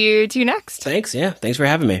see what you do next. Thanks. Yeah. Thanks for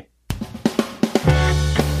having me.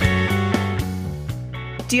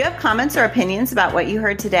 Do you have comments or opinions about what you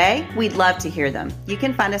heard today? We'd love to hear them. You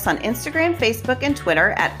can find us on Instagram, Facebook, and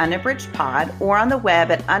Twitter at UnabridgedPod or on the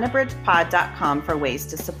web at unabridgedpod.com for ways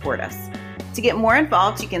to support us. To get more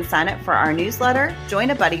involved, you can sign up for our newsletter, join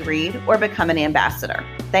a buddy read, or become an ambassador.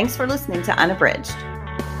 Thanks for listening to Unabridged.